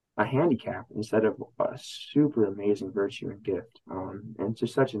a handicap instead of a super amazing virtue and gift. And it's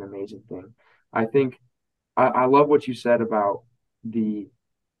just such an amazing thing. I think I love what you said about the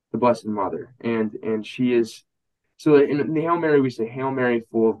the Blessed Mother, and she is so in the Hail Mary we say Hail Mary,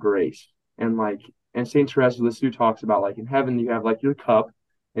 full of grace, and like and Saint Teresa of Lisieux talks about like in heaven you have like your cup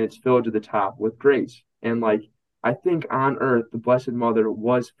and it's filled to the top with grace, and like I think on earth the Blessed Mother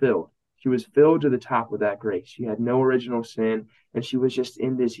was filled. She was filled to the top with that grace. She had no original sin, and she was just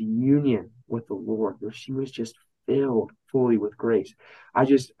in this union with the Lord where she was just filled fully with grace.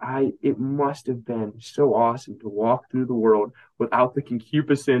 It must have been so awesome to walk through the world without the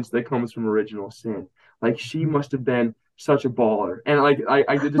concupiscence that comes from original sin. Like she must have been such a baller, and like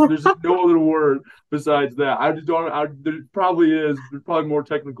I just there's just no other word besides that. I just don't. There probably is. There's probably more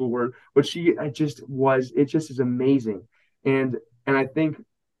technical word, but she I just was. It just is amazing, and and I think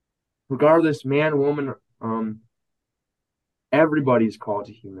regardless, man, woman, everybody's called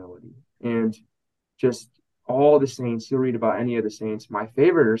to humility, and just all the saints. You'll read about any of the saints. My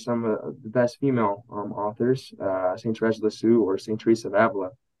favorite are some of the best female authors, Saint Teresa of Lisieux or Saint Teresa of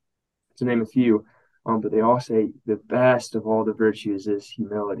Avila, to name a few. But they all say the best of all the virtues is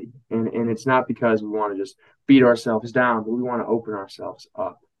humility, and it's not because we want to just beat ourselves down, but we want to open ourselves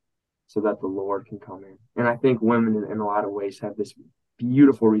up so that the Lord can come in. And I think women, in a lot of ways, have this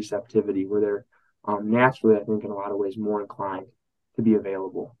beautiful receptivity where they're naturally, I think, in a lot of ways, more inclined to be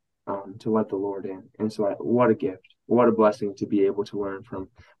available to let the Lord in. And so, what a gift, what a blessing to be able to learn from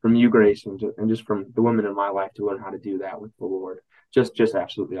you, Grace, and just from the women in my life to learn how to do that with the Lord. Just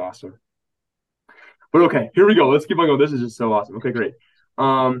absolutely awesome. But okay, here we go. Let's keep on going. This is just so awesome. Okay, great.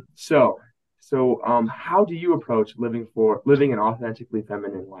 How do you approach living an authentically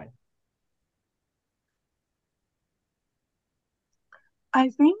feminine life? I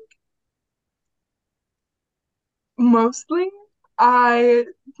think mostly I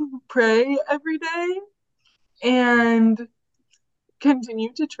pray every day and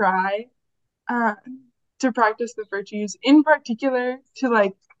continue to try uh, to practice the virtues, in particular to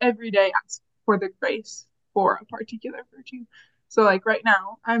like every day ask for the grace for a particular virtue. So like right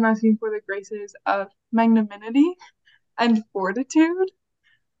now, I'm asking for the graces of magnanimity and fortitude,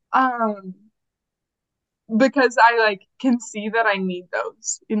 um, because I like can see that I need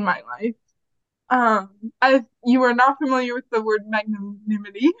those in my life. If you are not familiar with the word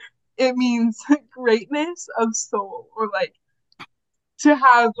magnanimity, it means greatness of soul, or like to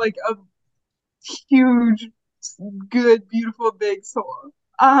have like a huge, good, beautiful, big soul.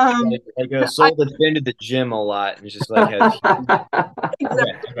 Like a I soul that's been to the gym a lot and just like has. Okay,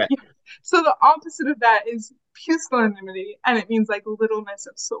 exactly. okay. So the opposite of that is pusillanimity, and it means like littleness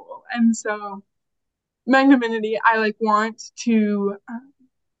of soul. And so magnanimity, I like want to,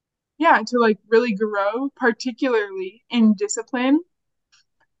 yeah, to like really grow, particularly in discipline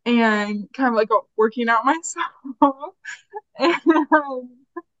and kind of like working out myself. And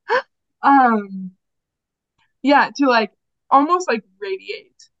um yeah, to like almost like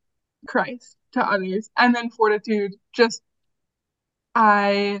radiate Christ. to others. And then fortitude, just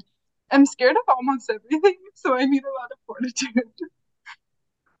I am scared of almost everything, so I need a lot of fortitude.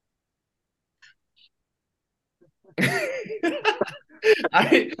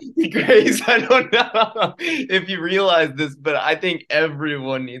 Grace, I don't know if you realize this, but I think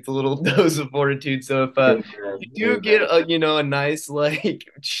everyone needs a little dose of fortitude. So if Amen. you do get Amen. a a nice like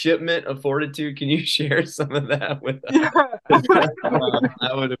shipment of fortitude, can you share some of that with us? Yeah, absolutely.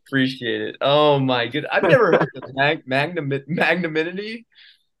 I would appreciate it. Oh my good, I've never heard of magnanimity.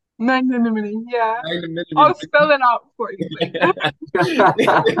 Magnanimity, yeah. Magnanimity. I'll spell it out for you later.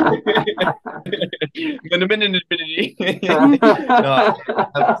 Magnanimity. No,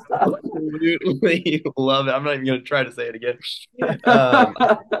 absolutely love it. I'm not even going to try to say it again.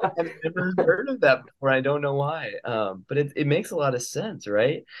 I've never heard of that before. I don't know why. But it makes a lot of sense,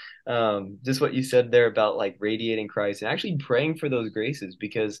 right? Just what you said there about like radiating Christ and actually praying for those graces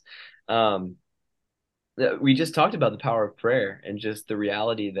because um, we just talked about the power of prayer and just the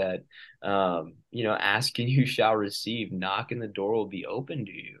reality that ask and you shall receive, knock and the door will be open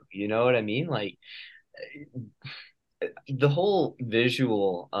to you. You know what I mean? Like the whole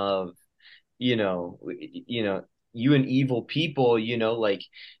visual of you and evil people, like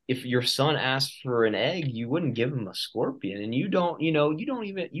if your son asked for an egg, you wouldn't give him a scorpion, and you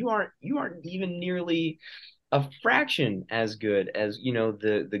aren't even nearly a fraction as good as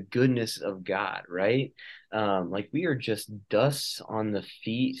the goodness of God, right? Like we are just dust on the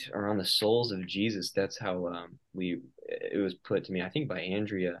feet or on the soles of Jesus. That's how we it was put to me, I think by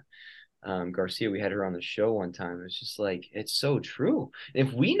Andrea Garcia. We had her on the show one time. It's just like it's so true.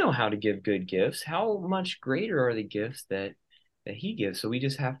 If we know how to give good gifts, how much greater are the gifts that he gives? So we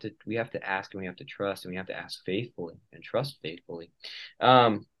have to ask and we have to trust and we have to ask faithfully and trust faithfully.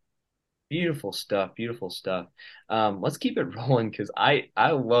 Um, Beautiful stuff, beautiful stuff. Let's keep it rolling because I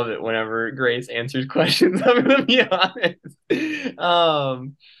love it whenever Grace answers questions. I'm gonna be honest.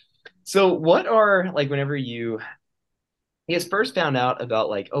 So what are like whenever you he has first found out about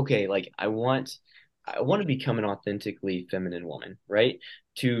like okay like I want to become an authentically feminine woman, right?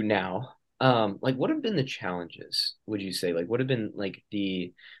 To now, like what have been the challenges, would you say? Like what have been like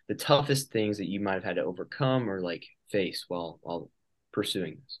the toughest things that you might have had to overcome or like face while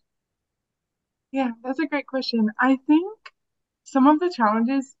pursuing this? Yeah, that's a great question. I think some of the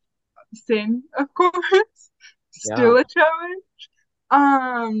challenges, sin, of course, Yeah. still a challenge.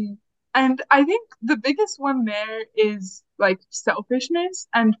 Um, and I think the biggest one there is like selfishness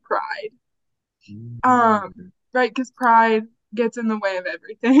and pride. Mm. Right, because pride gets in the way of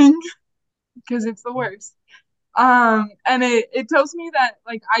everything because it's the worst. And it tells me that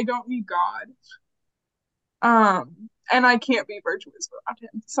like I don't need God. And I can't be virtuous without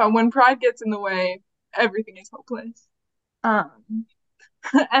him. So when pride gets in the way, everything is hopeless. Um,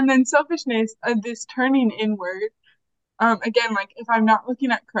 and then selfishness, this turning inward. Again, like if I'm not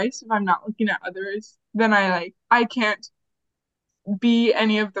looking at Christ, if I'm not looking at others, then I can't be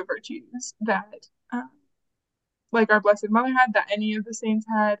any of the virtues that like our Blessed Mother had, that any of the saints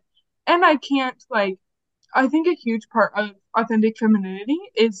had, and I can't like. I think a huge part of authentic femininity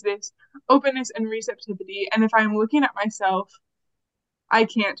is this openness and receptivity. And if I'm looking at myself, I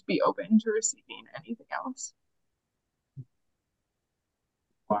can't be open to receiving anything else.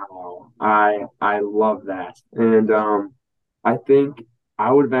 Wow. I love that. And I think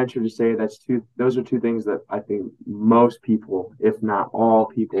I would venture to say those are two things that I think most people, if not all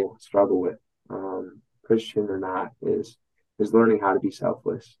people, struggle with. Christian or not, is learning how to be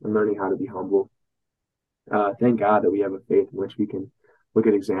selfless and learning how to be humble. Thank God that we have a faith in which we can look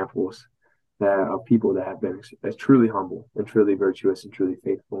at examples that of people that have been as truly humble and truly virtuous and truly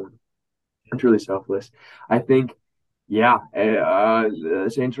faithful and truly selfless. I think, yeah,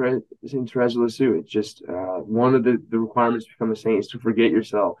 Saint Teresa of Lisieux. It's just one of the requirements to become a saint is to forget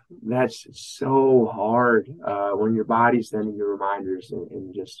yourself. That's so hard when your body's sending you reminders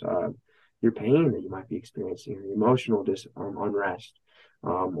and just your pain that you might be experiencing, or your emotional unrest,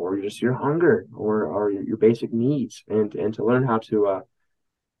 or just your hunger, or your basic needs, and to learn how to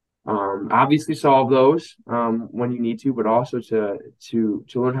obviously solve those when you need to, but also to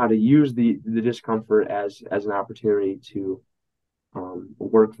learn how to use the discomfort as an opportunity to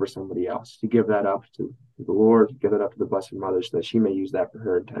work for somebody else, to give that up to the Lord, to give that up to the Blessed Mother, so that she may use that for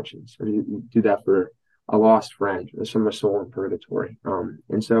her intentions, or do that for a lost friend, or some a soul in purgatory.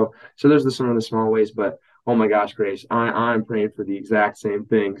 And so there's some of the small ways, but oh my gosh, Grace, I'm praying for the exact same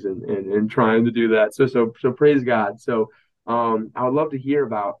things and trying to do that. So praise God. So I would love to hear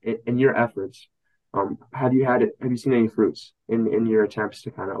about in your efforts. Have you seen any fruits in your attempts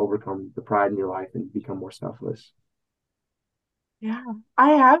to kind of overcome the pride in your life and become more selfless? Yeah,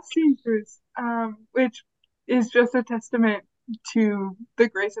 I have seen fruits, which is just a testament to the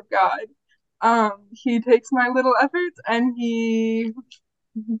grace of God. He takes my little efforts and he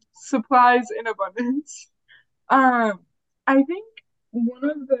supplies in abundance. Um, I think one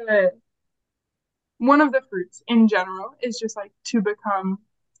of the one of the fruits in general is just like to become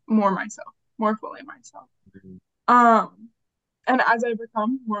more myself, more fully myself. Mhm. Um, and as I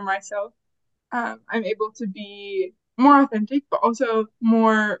become more myself, I'm able to be more authentic, but also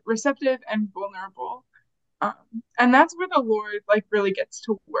more receptive and vulnerable. And that's where the Lord like really gets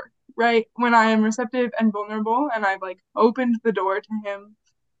to work, right? When I am receptive and vulnerable and I've like opened the door to him,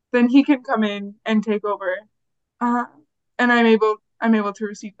 then he can come in and take over. Uh, and I'm able to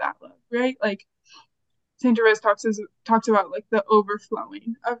receive that love, right? Like Saint Therese talks about like the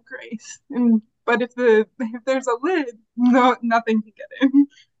overflowing of grace. And but if there's a lid, no nothing can get in.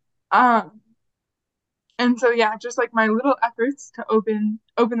 Um and so yeah, just like my little efforts to open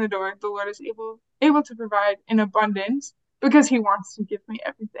the door, the Lord is able to provide in abundance because he wants to give me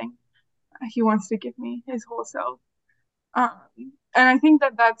everything. He wants to give me his whole self. And I think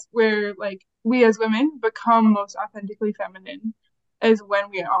that that's where like we as women become most authentically feminine is when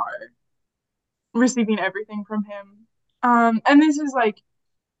we are receiving everything from him. And this is like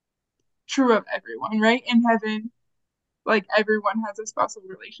true of everyone, right? In heaven, like everyone has a spousal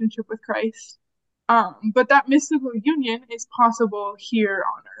relationship with Christ. But that mystical union is possible here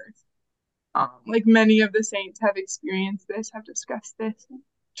on earth. Like many of the saints have experienced this, have discussed this.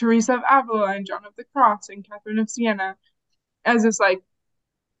 Teresa of Avila and John of the Cross and Catherine of Siena as this like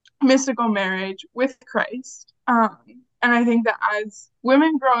mystical marriage with Christ. And I think that as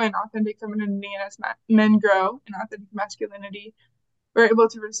women grow in authentic femininity and as men grow in authentic masculinity, we're able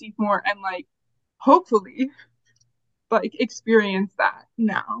to receive more and like hopefully like experience that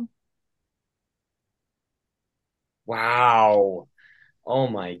now. Wow. Oh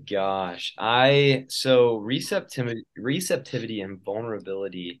my gosh. So receptivity and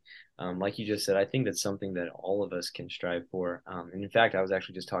vulnerability, like you just said, I think that's something that all of us can strive for. And in fact, I was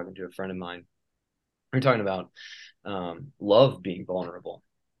actually just talking to a friend of mine. We're talking about love being vulnerable.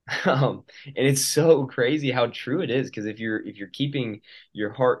 And it's so crazy how true it is because if you're keeping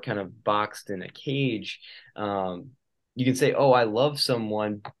your heart kind of boxed in a cage, you can say, "Oh, I love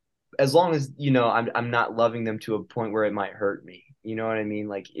someone," as long as I'm not loving them to a point where it might hurt me. You know what I mean?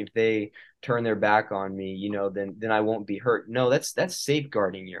 Like if they turn their back on me, then I won't be hurt. No, that's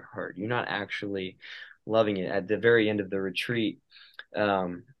safeguarding your heart. You're not actually loving it. At the very end of the retreat,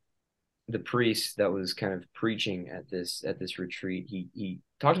 um, the priest that was kind of preaching at this retreat, he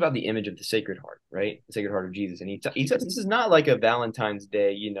talked about the image of the Sacred Heart, right? The Sacred Heart of Jesus, and he said this is not like a Valentine's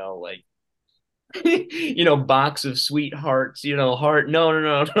Day, like box of sweethearts, heart. No,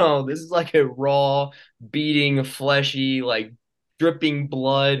 no, no, no. This is like a raw, beating, fleshy, like dripping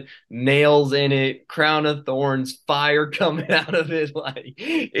blood, nails in it, crown of thorns, fire coming out of it. Like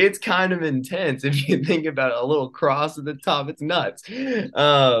it's kind of intense if you think about it. A little cross at the top. It's nuts.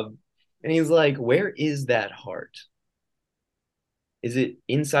 And he's like, where is that heart? Is it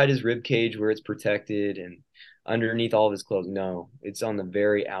inside his rib cage where it's protected and underneath all of his clothes? No, it's on the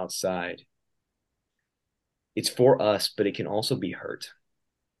very outside. It's for us, but it can also be hurt.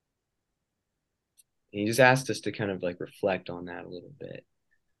 And he just asked us to kind of like reflect on that a little bit.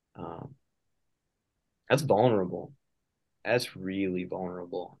 Um, that's vulnerable. That's really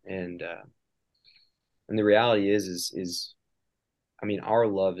vulnerable. And the reality is I mean, our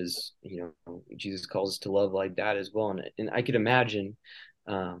love is, Jesus calls us to love like that as well. And I could imagine,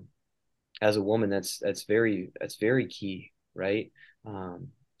 um, as a woman, that's very key, right? Um,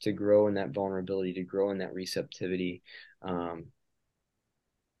 to grow in that vulnerability, to grow in that receptivity. Um,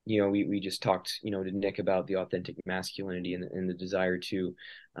 we just talked, to Nick about the authentic masculinity and the desire to,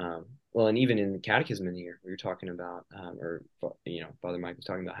 well, and even in the catechism in here, we were talking about, or, Father Mike was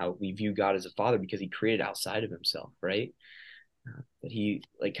talking about how we view God as a father because he created outside of himself, right? That he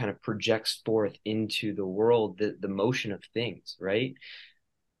like kind of projects forth into the world the motion of things, right?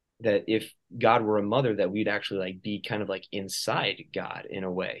 That if God were a mother, that we'd actually like be kind of like inside God in a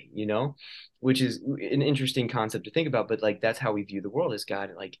way, which is an interesting concept to think about. But like that's how we view the world as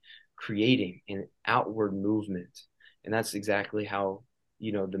God, like creating an outward movement, and that's exactly how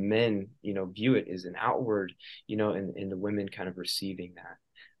the men view it as an outward, and the women kind of receiving that.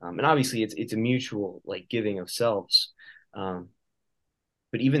 And obviously, it's a mutual like giving of selves, um,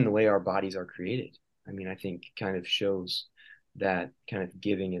 but even the way our bodies are created, I mean, I think kind of shows that kind of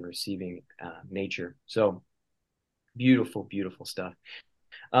giving and receiving nature. So beautiful, beautiful stuff.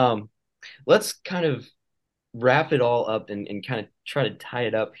 Um, let's kind of wrap it all up and kind of try to tie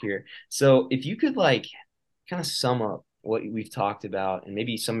it up here. So if you could like kind of sum up what we've talked about and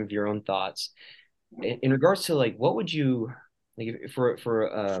maybe some of your own thoughts in regards to like what would you like for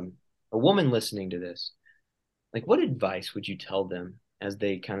a woman listening to this, like what advice would you tell them as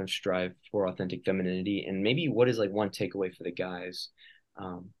they kind of strive for authentic femininity, and maybe what is like one takeaway for the guys,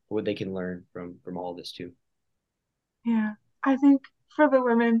 what they can learn from all this too? Yeah, I think for the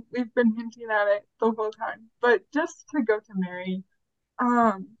women, we've been hinting at it the whole time, but just to go to Mary,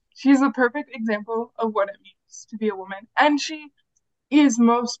 she's a perfect example of what it means to be a woman, and she is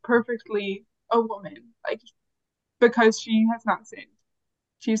most perfectly a woman, like because she has not sinned.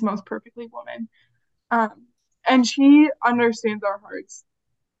 She's most perfectly woman. Um, and she understands our hearts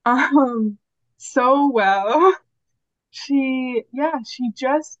um so well. She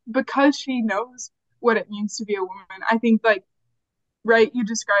just because she knows what it means to be a woman. I think like right, you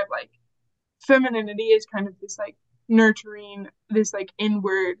describe like femininity is kind of this like nurturing, this like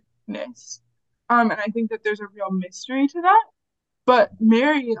inwardness. And I think that there's a real mystery to that. But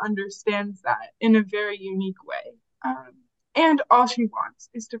Mary understands that in a very unique way. Um, and all she wants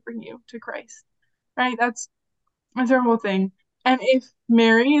is to bring you to Christ, right? That's her whole thing. And if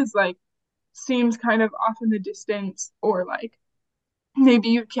Mary is like, seems kind of off in the distance or like maybe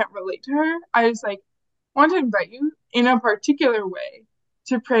you can't relate to her, I just like want to invite you in a particular way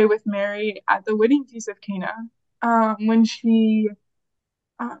to pray with Mary at the wedding feast of Cana when she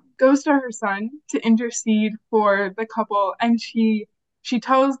goes to her son to intercede for the couple, and she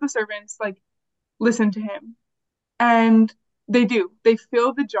tells the servants like listen to him, and they do. They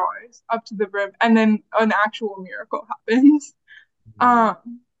fill the jars up to the brim, and then an actual miracle happens.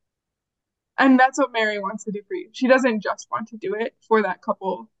 Um, and that's what Mary wants to do for you. She doesn't just want to do it for that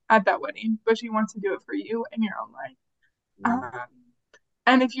couple at that wedding, but she wants to do it for you in your own life. Um,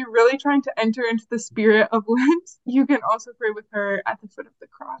 and if you're really trying to enter into the spirit of Lent, you can also pray with her at the foot of the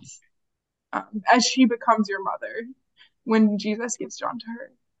cross as she becomes your mother when Jesus gives John to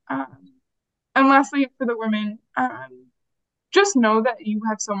her. And lastly, for the women, just know that you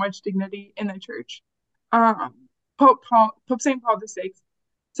have so much dignity in the church. Pope St. Paul VI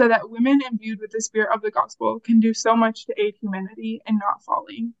said that women imbued with the spirit of the gospel can do so much to aid humanity in not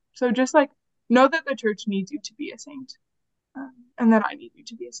falling. So just like know that the church needs you to be a saint, and that I need you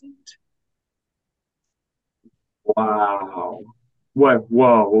to be a saint. Wow. What?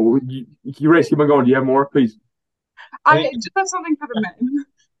 Whoa. You race, keep on going. Do you have more, please? I just have something for the men.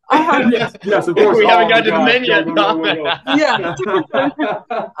 Yes, yes, of course. We haven't Oh my got to the gosh. men Go, yet, go, Tom. go, go, Yeah.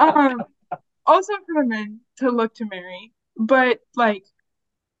 go. Also for the men to look to Mary, but like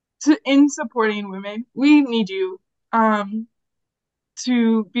in supporting women, we need you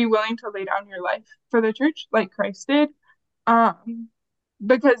to be willing to lay down your life for the church like Christ did. Um,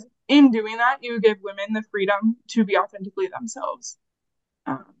 because in doing that, you give women the freedom to be authentically themselves.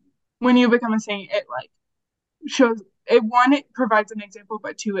 Um, when you become a saint, it like shows it one, it provides an example,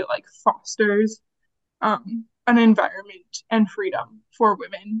 but two, it like fosters an environment and freedom for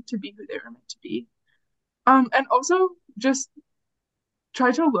women to be who they were meant to be. And also just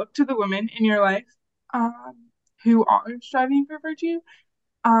try to look to the women in your life um, who are striving for virtue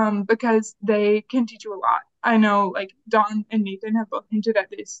because they can teach you a lot. I know like Don and Nathan have both hinted at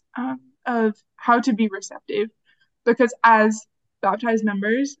this of how to be receptive because as baptized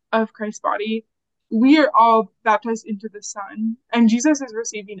members of Christ's body, we are all baptized into the Son, and Jesus is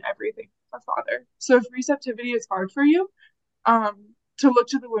receiving everything from the Father. So if receptivity is hard for you, to look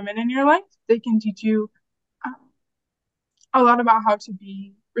to the women in your life, they can teach you um, a lot about how to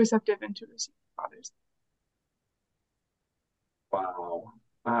be receptive and to receive the Father's. Wow.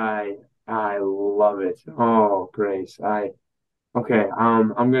 I love it. Oh, Grace. Okay.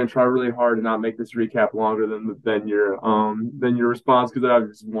 I'm gonna try really hard to not make this recap longer than your response because I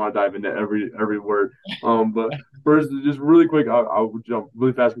just want to dive into every word. But first, just really quick, I'll jump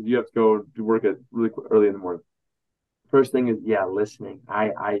really fast because you have to go to work at really early in the morning. First thing is, yeah, listening.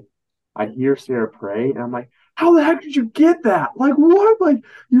 I hear Sarah pray, and I'm like, how the heck did you get that? Like, what? Like,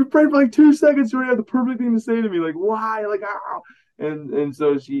 you prayed for like 2 seconds, you already have the perfect thing to say to me. Like, why? Like, ah. And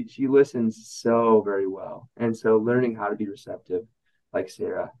so she listens so very well, and so learning how to be receptive, like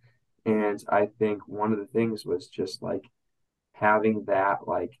Sarah. And I think one of the things was just like having that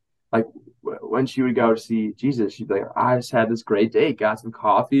like when she would go see Jesus, she'd be like, I just had this great day, got some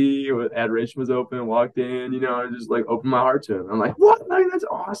coffee, adoration was open, walked in, and just like opened my heart to him. I'm like, what? Like, that's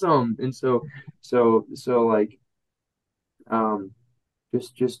awesome. And so like um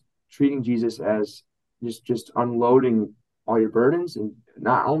just treating Jesus as just unloading all your burdens, and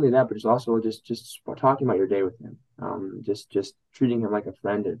not only that, but just talking about your day with him. Just treating him like a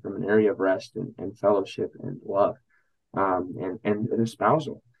friend from an area of rest and fellowship and love, and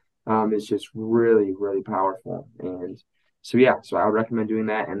espousal. is just really, really powerful. And so yeah, so I would recommend doing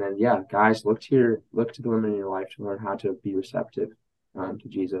that. And then yeah, guys, look to the women in your life to learn how to be receptive to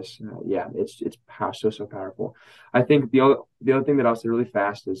Jesus. Yeah, so powerful. I think the other thing that I'll say really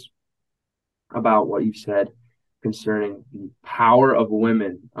fast is about what you've said concerning the power of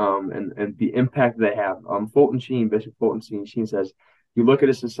women and the impact they have. Bishop Fulton Sheen says, you look at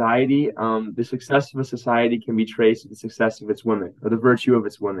a society, the success of a society can be traced to the success of its women or the virtue of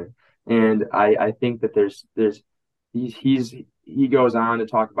its women. And I think that he goes on to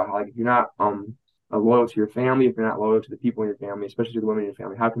talk about how like if you're not loyal to your family, if you're not loyal to the people in your family, especially to the women in your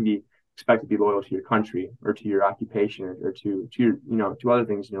family, how can you expect to be loyal to your country or to your occupation or to your to other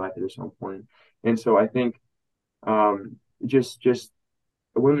things in your life that are so important. And so I think just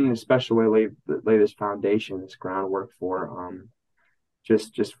women in a special way lay this foundation, this groundwork for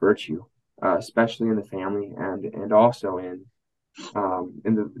just virtue, especially in the family and also in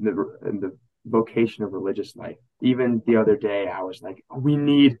the vocation of religious life. Even the other day, I was like, oh, we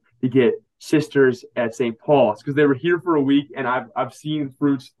need to get sisters at St. Paul's because they were here for a week, and I've seen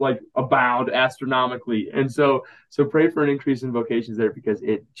fruits like abound astronomically. And so pray for an increase in vocations there because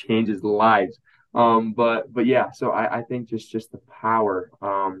it changes lives. But yeah, so I think just the power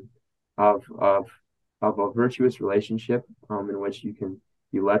of of of a virtuous relationship in which you can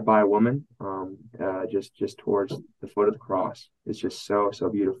be led by a woman just towards the foot of the cross. It's just so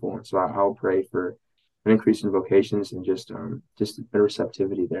beautiful. And so I'll pray for an increase in vocations and just a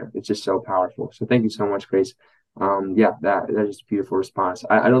receptivity there. It's just so powerful. So thank you so much, Grace. Yeah, that is a beautiful response.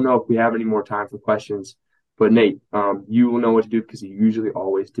 I don't know if we have any more time for questions, but Nate, you will know what to do because you usually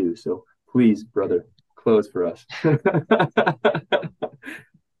always do. So please, brother, close for us.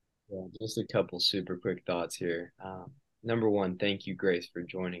 Yeah, just a couple super quick thoughts here. Number one, thank you, Grace, for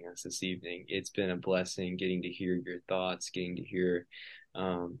joining us this evening. It's been a blessing getting to hear your thoughts, getting to hear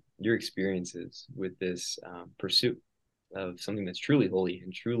your experiences with this pursuit of something that's truly holy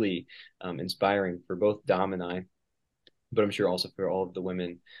and truly inspiring for both Dom and I, but I'm sure also for all of the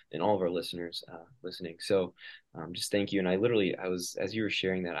women and all of our listeners listening. So just thank you. And I was, as you were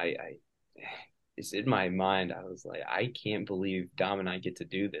sharing that, it's in my mind. I was like, I can't believe Dom and I get to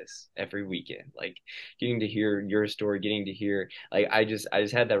do this every weekend. Like getting to hear your story, getting to hear, like, I just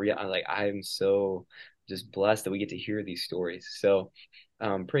had that I'm like, I'm so just blessed that we get to hear these stories. So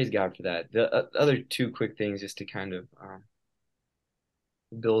praise God for that. The other two quick things just to kind of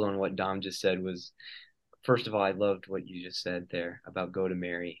build on what Dom just said was first of all, I loved what you just said there about go to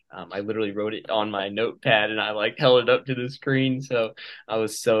Mary. I literally wrote it on my notepad and I like held it up to the screen. So I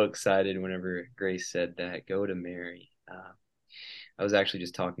was so excited whenever Grace said that go to Mary. I was actually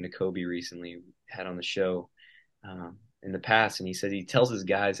just talking to Kobe recently, had on the show in the past, and he said he tells his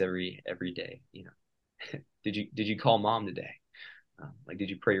guys every day, you know, did you call mom today? Like,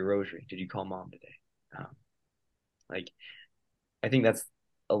 did you pray your rosary? Did you call mom today? Um, like, I think that's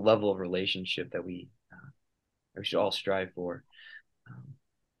a level of relationship that we should all strive for um,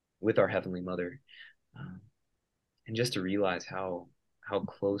 with our Heavenly Mother, um, and just to realize how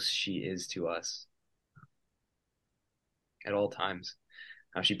close she is to us at all times,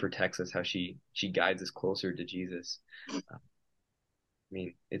 how she protects us, how she guides us closer to Jesus. I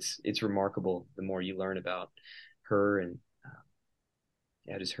mean, it's remarkable the more you learn about her and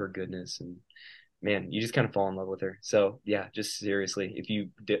yeah, just her goodness and man, you just kind of fall in love with her. So yeah, just seriously, if you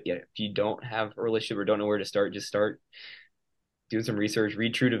don't have a relationship or don't know where to start, just start doing some research,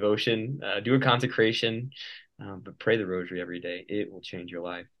 read True Devotion, do a consecration, but pray the Rosary every day. It will change your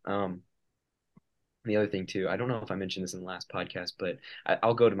life. The other thing too, I don't know if I mentioned this in the last podcast, but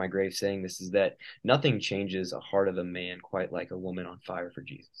I'll go to my grave saying this is that nothing changes a heart of a man quite like a woman on fire for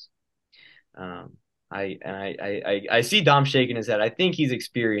Jesus. Um, I see Dom shaking his head. I think he's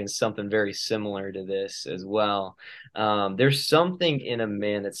experienced something very similar to this as well. There's something in a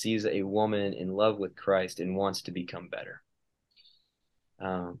man that sees a woman in love with Christ and wants to become better.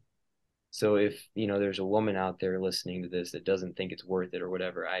 Um, So if, you know, there's a woman out there listening to this that doesn't think it's worth it or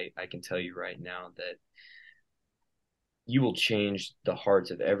whatever, I can tell you right now that you will change the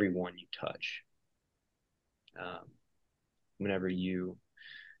hearts of everyone you touch. Um, whenever you,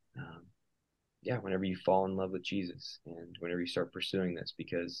 um, yeah, whenever you fall in love with Jesus and whenever you start pursuing this,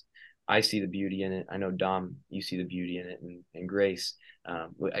 because I see the beauty in it. I know Dom, you see the beauty in it, and Grace,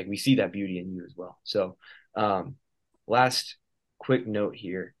 we see that beauty in you as well. So, last quick note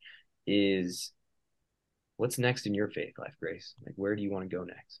here is what's next in your faith life, Grace? Like, where do you want to go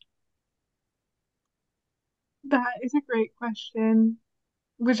next? That is a great question,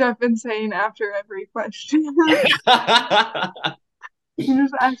 which I've been saying after every question. You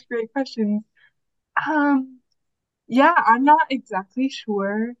just ask great questions. Um, yeah, I'm not exactly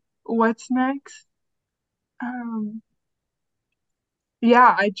sure. what's next? Um,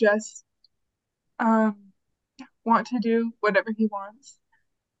 yeah, I just um want to do whatever he wants.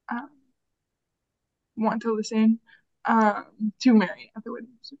 Um, want to listen to Mary at the wedding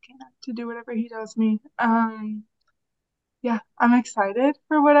to do whatever he tells me. Yeah, I'm excited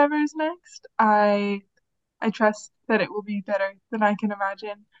for whatever's next. I trust that it will be better than I can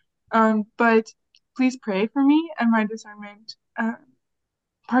imagine. But please pray for me and my discernment,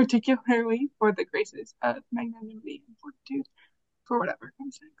 particularly for the graces of magnanimity and fortitude for whatever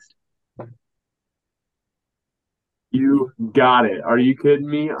comes next. You got it. Are you kidding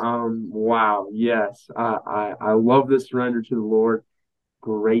me? Wow. Yes. I love this surrender to the Lord.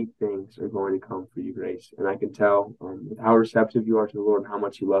 Great things are going to come for you, Grace. And I can tell with how receptive you are to the Lord and how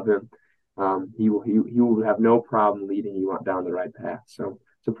much you love him. He will have no problem leading you down the right path. So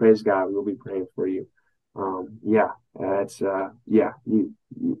praise God. We'll be praying for you. Yeah, that's yeah,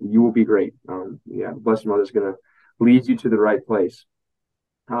 you will be great. Yeah, the Blessed Mother's gonna lead you to the right place.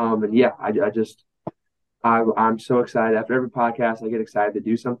 And yeah, I just I'm so excited. After every podcast, I get excited to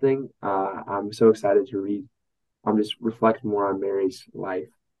do something. I'm so excited to read. I'm just reflect more on Mary's life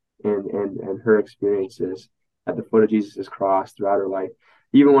and her experiences at the foot of Jesus' cross throughout her life.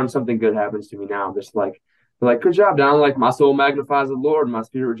 Even when something good happens to me now, I'm just like, good job, Don. Like my soul magnifies the Lord, and my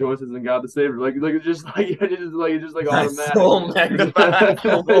spirit rejoices in God the Savior. Like it's just like it's just like My automatic. soul magnifies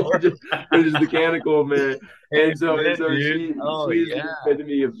the Lord. It's just mechanical, man. And so Dude. she Oh is the yeah,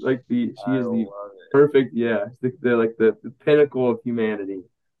 epitome of like the she I is the love it. perfect, yeah, the like the pinnacle of humanity.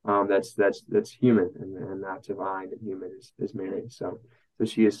 That's human and not divine and human is Mary. So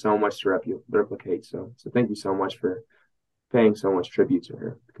she has so much to replicate. So thank you so much for paying so much tribute to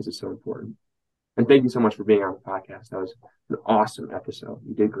her because it's so important. And thank you so much for being on the podcast. That was an awesome episode.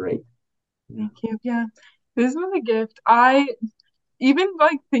 You did great. Thank you. Yeah, this was a gift. I even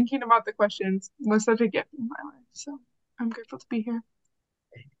like thinking about the questions was such a gift in my life. So I'm grateful to be here.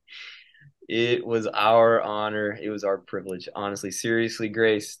 It was our honor. It was our privilege. Honestly, seriously,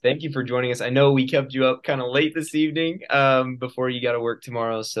 Grace, thank you for joining us. I know we kept you up kind of late this evening, before you got to work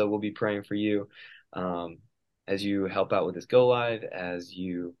tomorrow, so we'll be praying for you, um, as you help out with this go live, as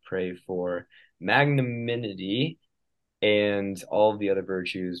you pray for magnanimity and all of the other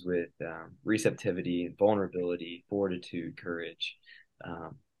virtues with receptivity, vulnerability, fortitude, courage,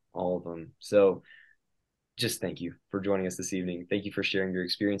 um, all of them. So just thank you for joining us this evening. Thank you for sharing your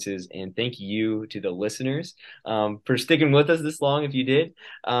experiences, and thank you to the listeners, for sticking with us this long. If you did,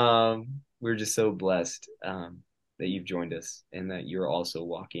 we're just so blessed, that you've joined us and that you're also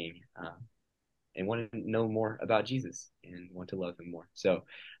walking, and want to know more about Jesus and want to love him more. So,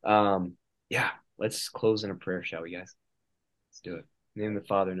 yeah, let's close in a prayer, shall we, guys? Let's do it. In the name of the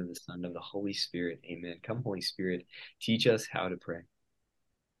Father, and of the Son, and of the Holy Spirit. Amen. Come, Holy Spirit, teach us how to pray.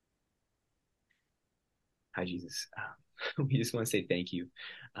 Hi, Jesus. We just want to say thank you,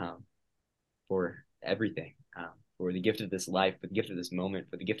 um, for everything, for the gift of this life, for the gift of this moment,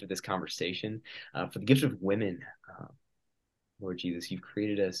 for the gift of this conversation, for the gift of women. Lord Jesus, you've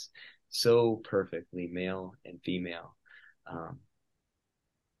created us so perfectly, male and female. Um,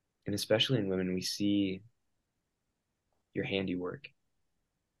 and especially in women, we see your handiwork,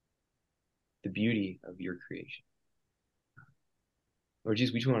 the beauty of your creation. Lord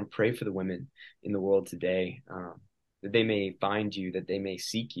Jesus, we just want to pray for the women in the world today, that they may find you, that they may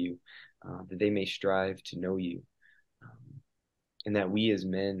seek you, that they may strive to know you, and that we as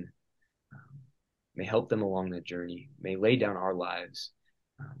men, may help them along that journey, may lay down our lives,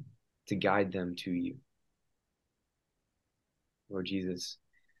 to guide them to you. Lord Jesus,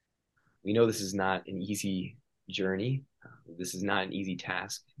 we know this is not an easy journey. This is not an easy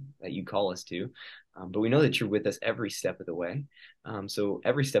task that you call us to, but we know that you're with us every step of the way. So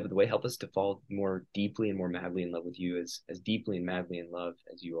every step of the way, help us to fall more deeply and more madly in love with you, as deeply and madly in love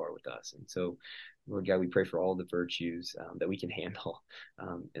as you are with us. And so, Lord God, we pray for all the virtues, that we can handle,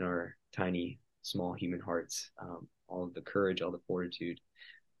 in our tiny, small human hearts, all of the courage, all the fortitude.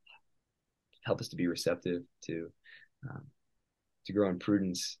 Help us to be receptive um, to grow in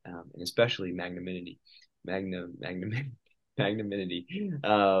prudence, and especially magnanimity, magnanimity, magnanimity.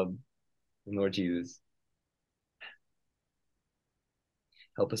 And Lord Jesus,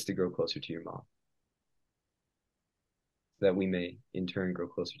 help us to grow closer to your mom, so that we may in turn grow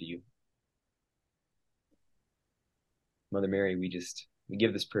closer to you. Mother Mary, we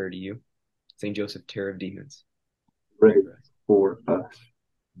give this prayer to you. Saint Joseph, terror of demons, pray Pray for us. for us.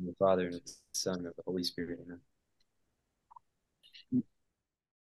 In the Father, and of the Son, and of the Holy Spirit. Amen.